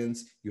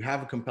audience, you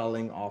have a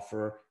compelling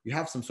offer, you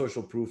have some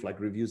social proof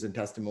like reviews and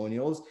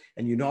testimonials,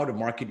 and you know how to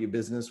market your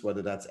business,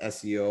 whether that's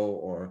SEO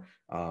or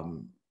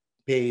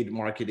paid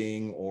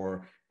marketing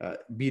or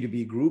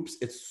B2B groups,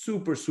 it's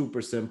super,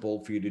 super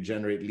simple for you to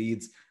generate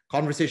leads.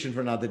 Conversation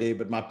for another day,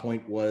 but my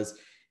point was,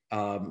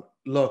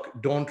 look,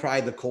 don't try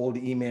the cold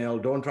email,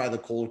 don't try the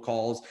cold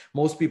calls.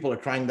 Most people are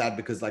trying that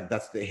because like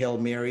that's the Hail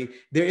Mary.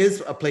 There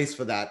is a place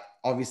for that.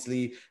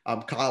 Obviously,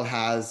 Kyle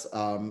has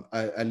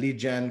a lead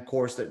gen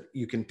course that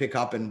you can pick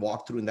up and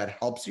walk through, and that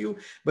helps you.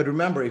 But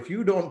remember, if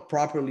you don't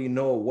properly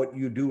know what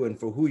you do and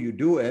for who you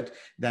do it,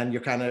 then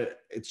you're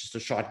it's just a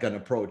shotgun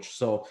approach.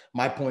 So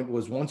my point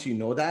was, once you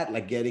know that,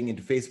 like getting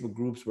into Facebook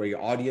groups where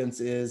your audience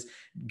is,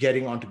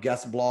 getting onto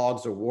guest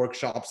blogs or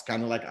workshops,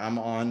 kind of like I'm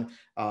on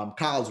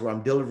Kyle's, where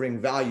I'm delivering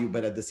value,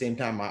 but at the same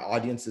time, my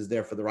audience is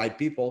there for the right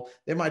people.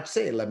 They might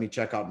say, let me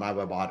check out my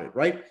web audit,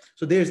 right?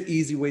 So there's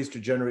easy ways to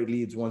generate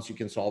leads once you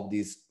can solve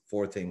these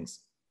 4 things.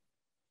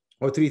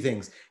 Or 3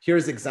 things.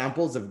 Here's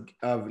examples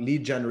of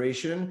lead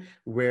generation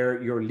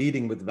where you're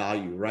leading with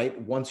value,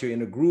 right? Once you're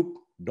in a group,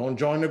 don't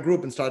join a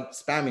group and start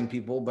spamming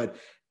people, but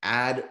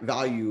add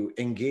value,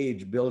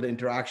 engage, build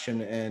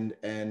interaction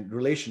and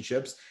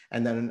relationships,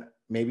 and then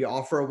maybe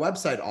offer a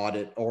website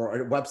audit or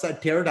a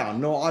website teardown,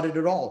 no audit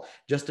at all,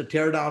 just a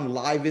teardown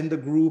live in the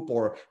group,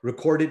 or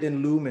record it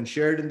in Loom and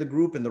share it in the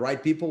group. And the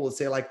right people will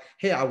say like,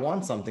 hey, I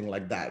want something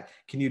like that.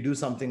 Can you do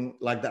something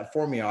like that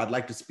for me? I'd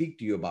like to speak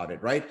to you about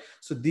it, right?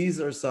 So these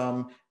are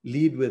some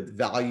lead with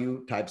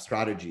value type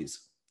strategies.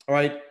 All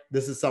right,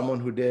 this is someone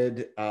who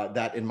did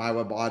that in my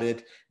web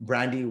audit.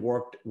 Brandy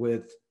worked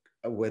with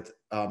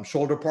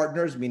shoulder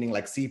partners, meaning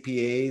like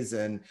CPAs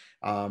and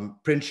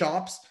print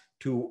shops,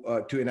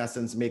 to in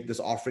essence make this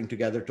offering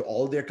together to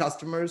all their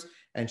customers,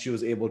 and she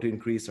was able to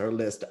increase her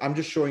list. I'm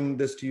just showing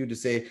this to you to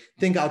say,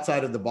 think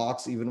outside of the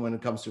box, even when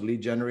it comes to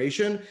lead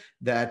generation,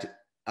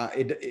 that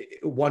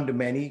one to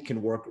many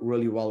can work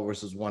really well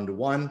versus one to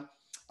one.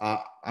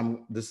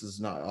 This is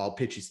not all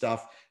pitchy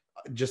stuff.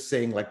 Just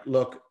saying like,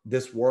 look,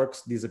 this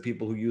works. These are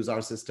people who use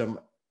our system.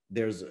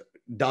 There's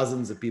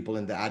dozens of people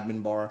in the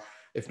admin bar,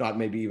 if not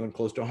maybe even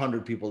close to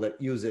 100 people that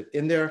use it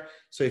in there.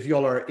 So if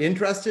y'all are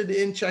interested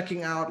in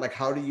checking out like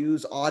how to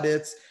use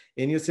audits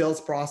in your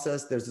sales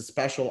process, there's a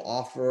special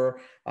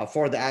offer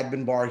for the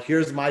admin bar.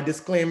 Here's my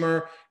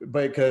disclaimer,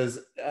 because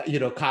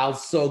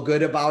Kyle's so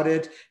good about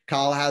it.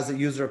 Kyle has a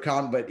user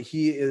account, but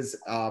he is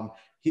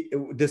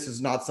this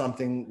is not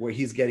something where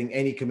he's getting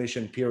any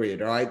commission,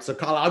 period. All right. So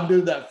Kyle, I'm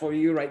doing that for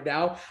you right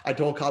now. I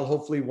told Kyle,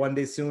 hopefully one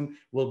day soon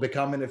we'll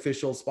become an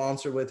official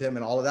sponsor with him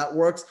and all of that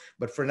works.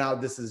 But for now,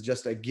 this is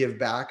just a give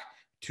back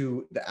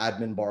to the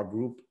admin bar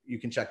group. You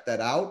can check that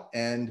out.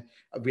 And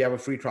we have a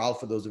free trial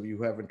for those of you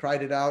who haven't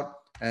tried it out.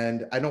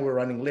 And I know we're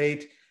running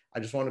late.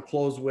 I just want to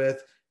close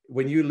with,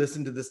 when you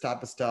listen to this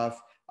type of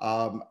stuff,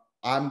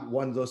 I'm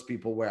one of those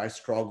people where I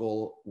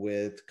struggle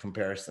with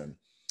comparison.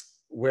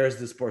 Where's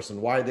this person?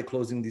 Why are they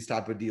closing these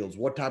type of deals?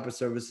 What type of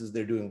services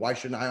they're doing? Why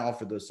shouldn't I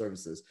offer those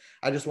services?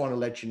 I just want to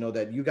let you know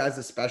that you guys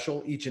are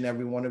special, each and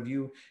every one of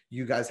you.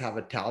 You guys have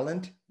a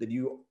talent that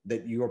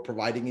you are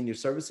providing in your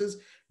services.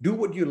 Do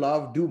what you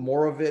love, do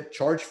more of it,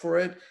 charge for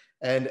it.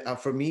 And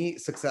for me,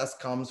 success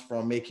comes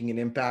from making an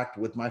impact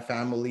with my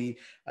family,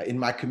 in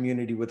my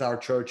community, with our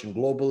church, and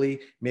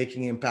globally,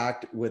 making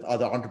impact with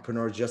other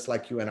entrepreneurs just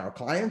like you and our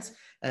clients.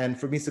 And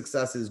for me,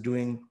 success is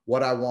doing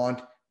what I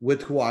want,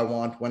 with who I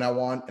want, when I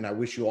want, and I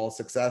wish you all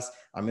success.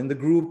 I'm in the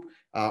group.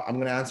 I'm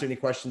going to answer any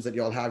questions that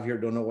y'all have here.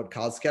 Don't know what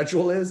Kyle's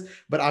schedule is,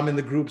 but I'm in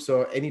the group.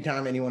 So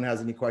anytime anyone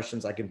has any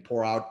questions, I can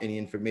pour out any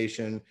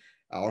information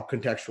or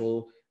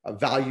contextual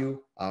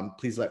value.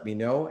 Please let me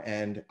know.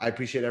 And I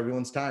appreciate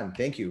everyone's time.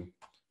 Thank you.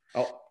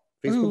 Oh,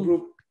 Facebook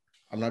group.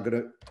 I'm not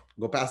going to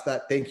go past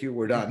that. Thank you.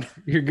 We're done.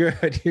 You're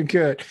good. You're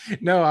good.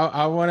 No,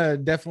 I want to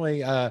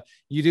definitely,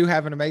 you do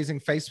have an amazing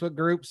Facebook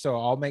group. So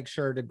I'll make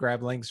sure to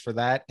grab links for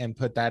that and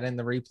put that in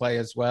the replay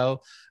as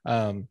well.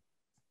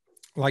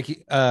 Like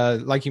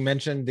you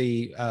mentioned,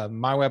 the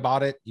My Web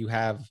Audit, you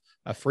have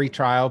a free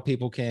trial.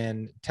 People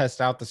can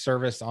test out the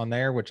service on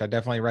there, which I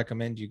definitely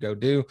recommend you go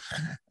do.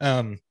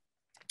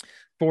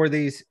 For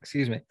these,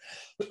 excuse me,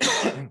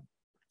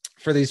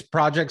 for these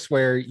projects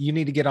where you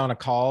need to get on a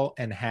call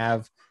and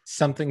have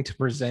something to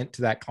present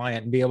to that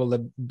client and be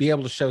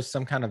able to show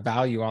some kind of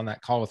value on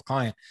that call with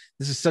client.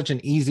 This is such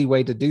an easy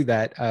way to do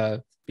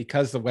that.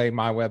 Because the way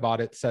My Web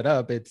Audit's set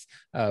up, it's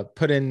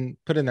put in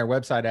their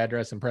website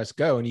address and press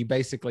go, and you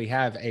basically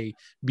have a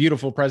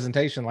beautiful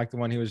presentation like the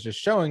one he was just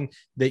showing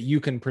that you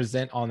can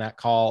present on that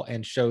call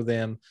and show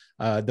them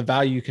the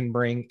value you can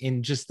bring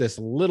in just this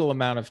little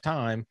amount of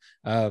time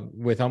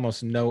with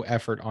almost no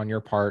effort on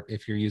your part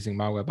if you're using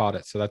My Web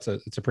Audit. So it's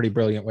a pretty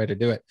brilliant way to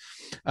do it.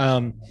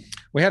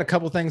 We had a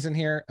couple things in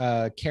here.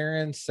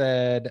 Karen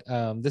said,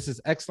 this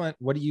is excellent.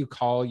 What do you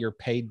call your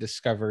paid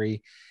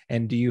discovery?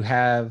 And do you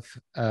have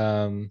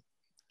the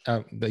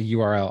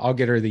URL? I'll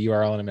get her the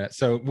URL in a minute.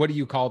 So what do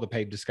you call the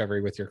paid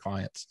discovery with your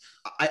clients?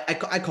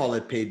 I call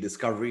it paid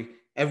discovery.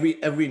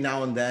 Every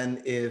now and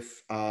then,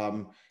 if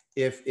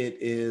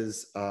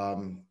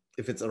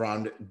it's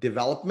around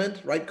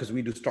development, right? Because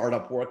we do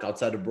startup work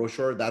outside of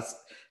brochure. That's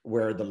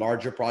where the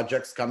larger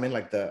projects come in,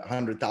 like the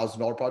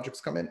 $100,000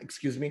 projects come in,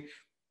 excuse me.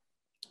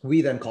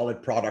 We then call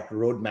it product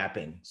road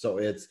mapping. So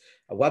it's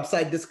a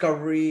website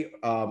discovery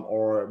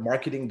or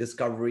marketing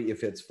discovery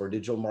if it's for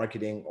digital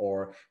marketing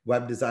or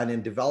web design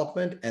and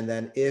development. And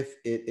then if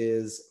it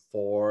is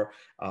for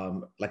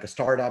like a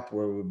startup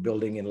where we're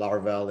building in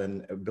Laravel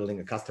and building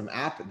a custom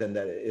app, then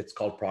it's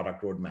called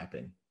product road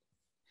mapping.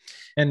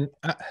 And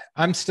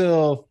I'm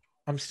still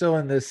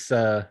in this,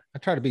 I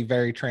try to be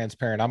very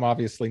transparent. I'm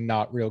obviously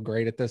not real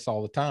great at this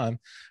all the time.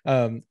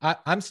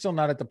 I'm still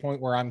not at the point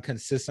where I'm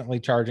consistently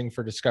charging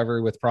for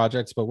discovery with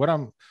projects, but what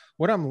I'm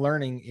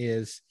learning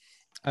is,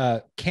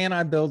 can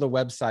I build a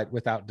website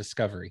without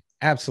discovery?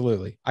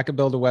 Absolutely. I could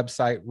build a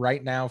website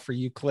right now for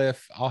you,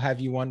 Cliff. I'll have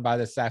you one by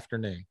this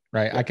afternoon,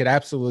 right? Yeah. I could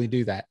absolutely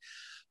do that.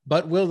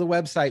 But will the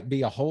website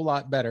be a whole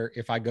lot better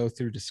if I go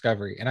through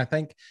discovery? And I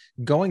think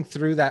going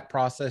through that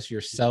process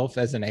yourself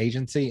as an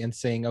agency and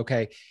saying,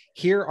 okay,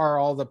 here are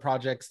all the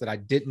projects that I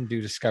didn't do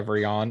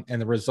discovery on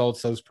and the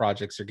results those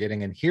projects are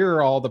getting. And here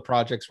are all the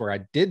projects where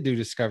I did do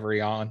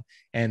discovery on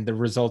and the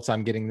results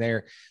I'm getting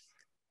there.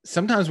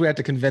 Sometimes we have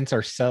to convince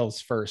ourselves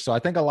first. So I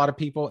think a lot of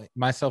people,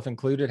 myself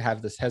included,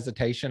 have this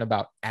hesitation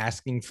about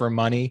asking for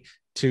money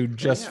to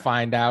just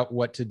find out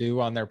what to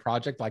do on their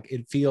project. Like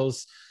it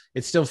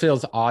still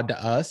feels odd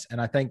to us. And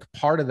I think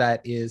part of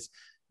that is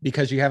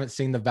because you haven't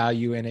seen the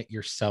value in it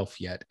yourself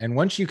yet. And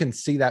once you can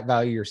see that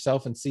value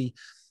yourself and see,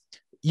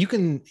 you're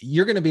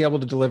going to be able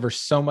to deliver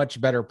so much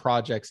better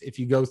projects if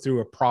you go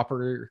through a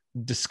proper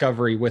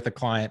discovery with a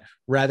client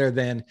rather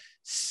than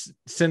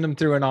send them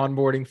through an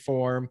onboarding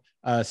form,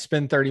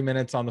 spend 30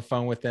 minutes on the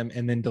phone with them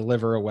and then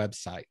deliver a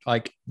website.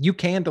 Like you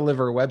can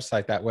deliver a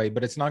website that way,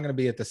 but it's not going to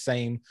be at the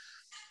same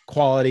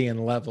quality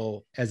and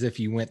level as if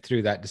you went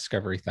through that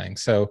discovery thing.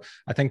 So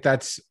I think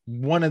that's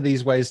one of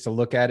these ways to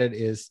look at it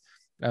is,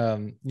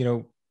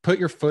 put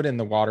your foot in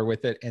the water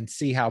with it and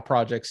see how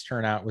projects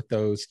turn out with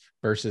those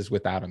versus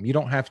without them. You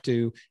don't have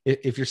to,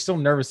 if you're still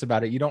nervous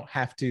about it, you don't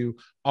have to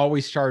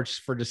always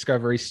charge for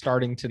discovery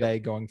starting today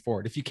going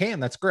forward. If you can,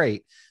 that's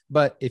great.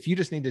 But if you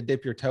just need to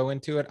dip your toe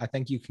into it, I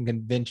think you can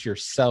convince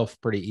yourself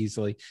pretty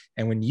easily.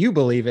 And when you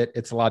believe it,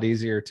 it's a lot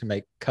easier to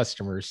make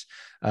customers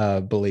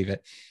believe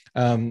it.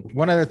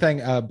 One other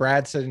thing,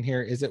 Brad said in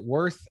here, is it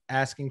worth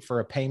asking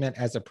for a payment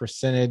as a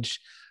percentage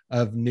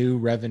of new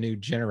revenue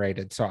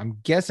generated? So I'm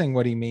guessing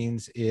what he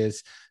means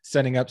is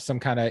setting up some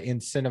kind of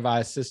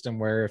incentivized system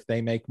where if they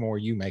make more,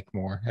 you make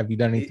more. Have you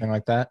done anything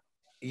like that?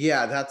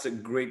 Yeah, that's a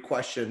great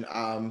question.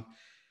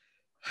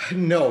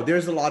 No,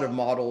 there's a lot of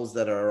models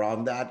that are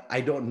around that.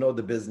 I don't know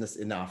the business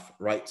enough,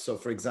 right? So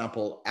for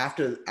example,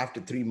 after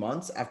 3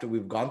 months, after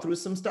we've gone through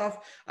some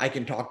stuff, I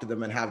can talk to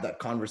them and have that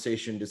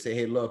conversation to say,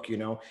 hey, look,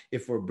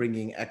 if we're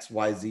bringing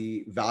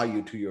XYZ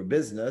value to your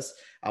business,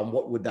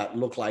 what would that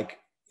look like?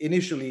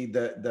 Initially,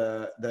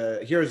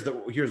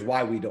 here's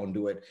why we don't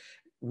do it.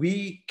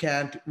 We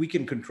can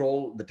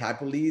control the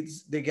type of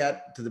leads they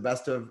get to the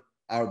best of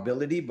our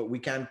ability, but we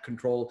can't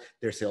control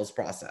their sales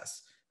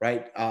process.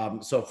 right?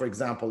 So for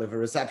example, if a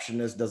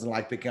receptionist doesn't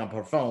like picking up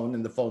her phone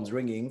and the phone's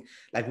ringing,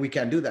 like we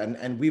can't do that.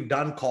 And we've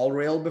done call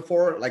rail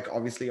before, like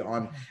obviously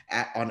on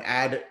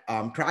ad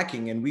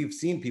tracking, and we've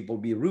seen people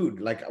be rude.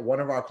 Like one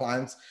of our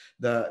clients,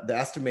 the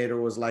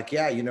estimator was like,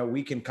 yeah,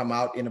 we can come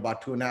out in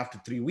about 2.5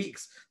 to 3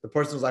 weeks. The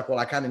person was like, well,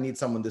 I kind of need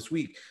someone this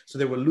week. So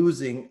they were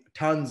losing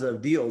tons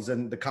of deals.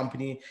 And the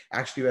company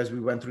actually, as we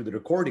went through the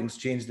recordings,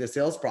 changed their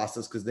sales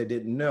process because they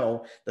didn't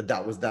know that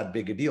that was that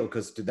big a deal.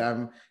 Because to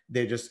them,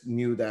 they just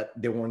knew that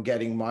they weren't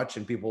getting much,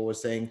 and people were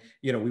saying,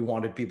 we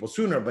wanted people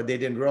sooner, but they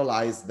didn't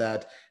realize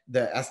that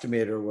the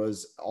estimator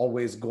was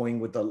always going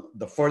with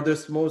the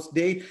furthest most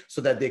date so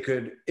that they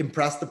could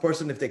impress the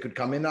person if they could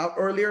come in out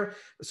earlier.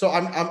 So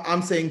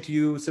I'm saying to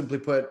you, simply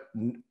put,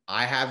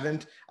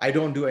 I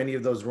don't do any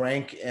of those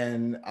rank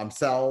and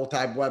sell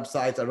type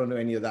websites. I don't do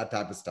any of that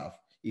type of stuff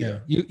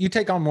either. Yeah, you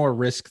take on more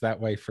risk that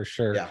way for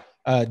sure. Yeah.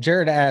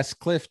 Jared asks,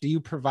 Cliff, do you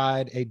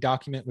provide a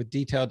document with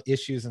detailed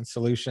issues and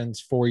solutions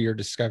for your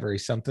discovery,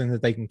 something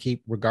that they can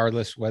keep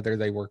regardless whether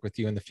they work with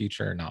you in the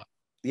future or not?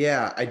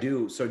 Yeah, I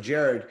do. So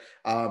Jared,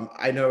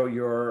 I know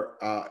you're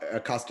a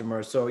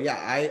customer. So yeah,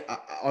 I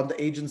on the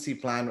agency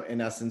plan,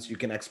 in essence, you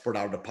can export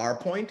out a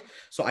PowerPoint.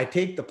 So I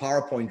take the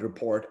PowerPoint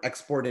report,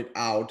 export it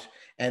out,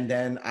 and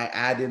then I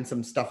add in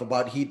some stuff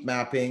about heat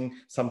mapping,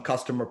 some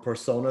customer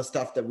persona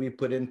stuff that we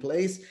put in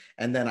place,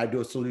 and then I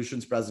do a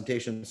solutions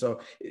presentation.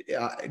 So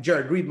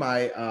Jared,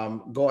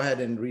 go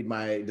ahead and read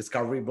my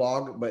discovery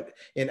blog. But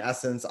in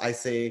essence, I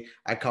say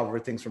I cover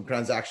things from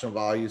transactional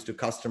values to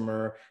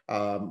customer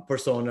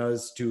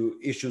personas to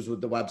issues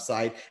with the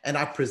website, and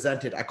I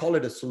present it. I call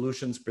it a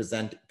solutions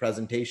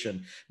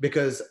presentation,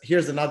 because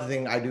here's another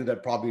thing I do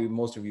that probably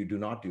most of you do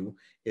not do,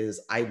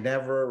 is I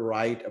never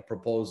write a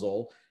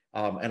proposal.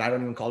 And I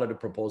don't even call it a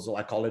proposal.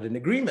 I call it an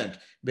agreement,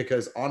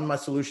 because on my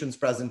solutions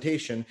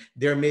presentation,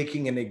 they're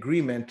making an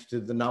agreement to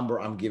the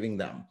number I'm giving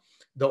them.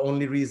 The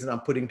only reason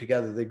I'm putting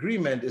together the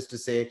agreement is to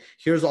say,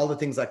 here's all the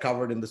things I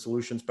covered in the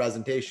solutions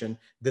presentation.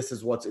 This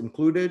is what's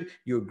included.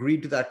 You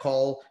agreed to that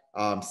call,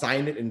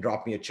 sign it and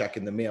drop me a check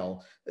in the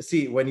mail.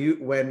 See,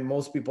 when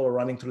most people are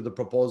running through the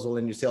proposal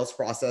in your sales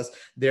process,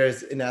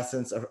 there's in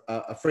essence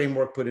a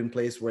framework put in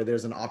place where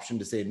there's an option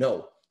to say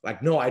no.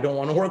 Like, no, I don't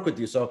want to work with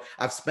you. So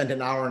I've spent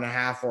an hour and a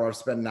half, or I've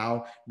spent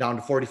now down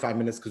to 45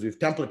 minutes because we've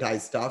templatized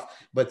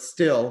stuff, but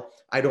still,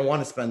 I don't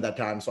want to spend that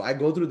time. So I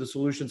go through the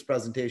solutions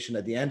presentation.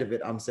 At the end of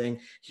it, I'm saying,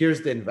 here's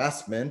the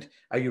investment.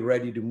 Are you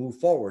ready to move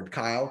forward,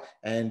 Kyle?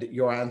 And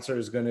your answer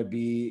is going to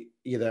be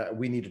either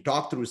we need to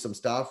talk through some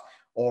stuff,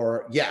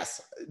 or yes.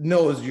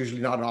 No is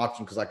usually not an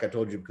option, because like I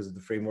told you, because of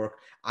the framework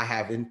I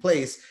have in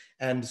place.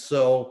 And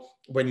so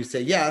when you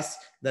say yes,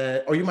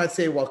 then, or you might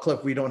say, well,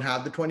 Cliff, we don't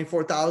have the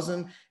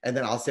 24,000. And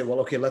then I'll say, well,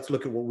 okay, let's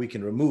look at what we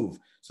can remove.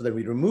 So then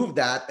we remove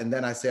that. And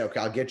then I say, okay,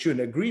 I'll get you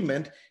an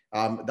agreement.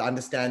 The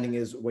understanding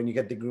is when you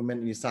get the agreement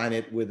and you sign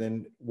it,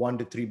 within 1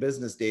 to 3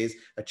 business days,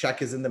 a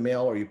check is in the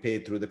mail, or you pay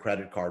it through the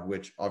credit card,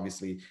 which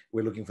obviously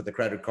we're looking for the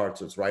credit card.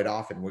 So it's right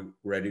off and we're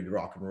ready to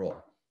rock and roll.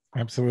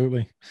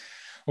 Absolutely.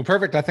 Well,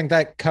 perfect. I think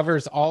that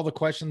covers all the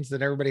questions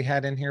that everybody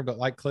had in here. But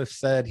like Cliff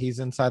said, he's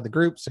inside the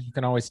group, so you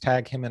can always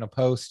tag him in a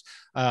post.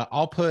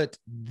 I'll put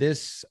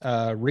this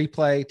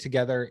replay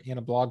together in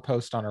a blog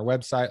post on our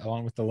website,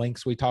 along with the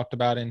links we talked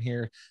about in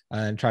here,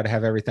 and try to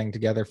have everything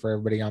together for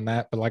everybody on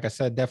that. But like I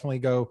said, definitely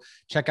go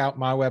check out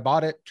My Web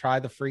Audit, try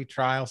the free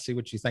trial, see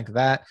what you think of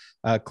that.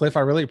 Cliff, I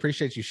really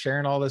appreciate you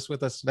sharing all this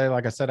with us today.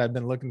 Like I said, I've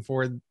been looking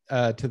forward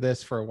to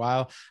this for a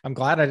while. I'm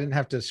glad I didn't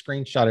have to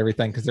screenshot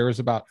everything, because there was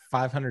about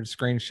 500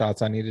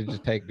 screenshots I needed to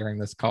take during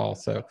this call.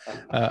 So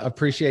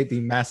appreciate the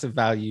massive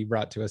value you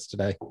brought to us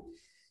today.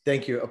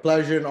 Thank you. A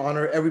pleasure and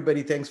honor.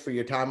 Everybody, thanks for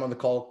your time on the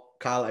call.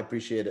 Kyle, I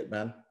appreciate it,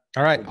 man.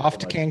 All right. Off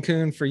to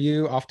Cancun for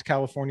you, off to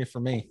California for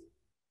me.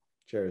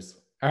 Cheers.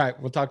 All right.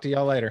 We'll talk to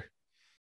y'all later.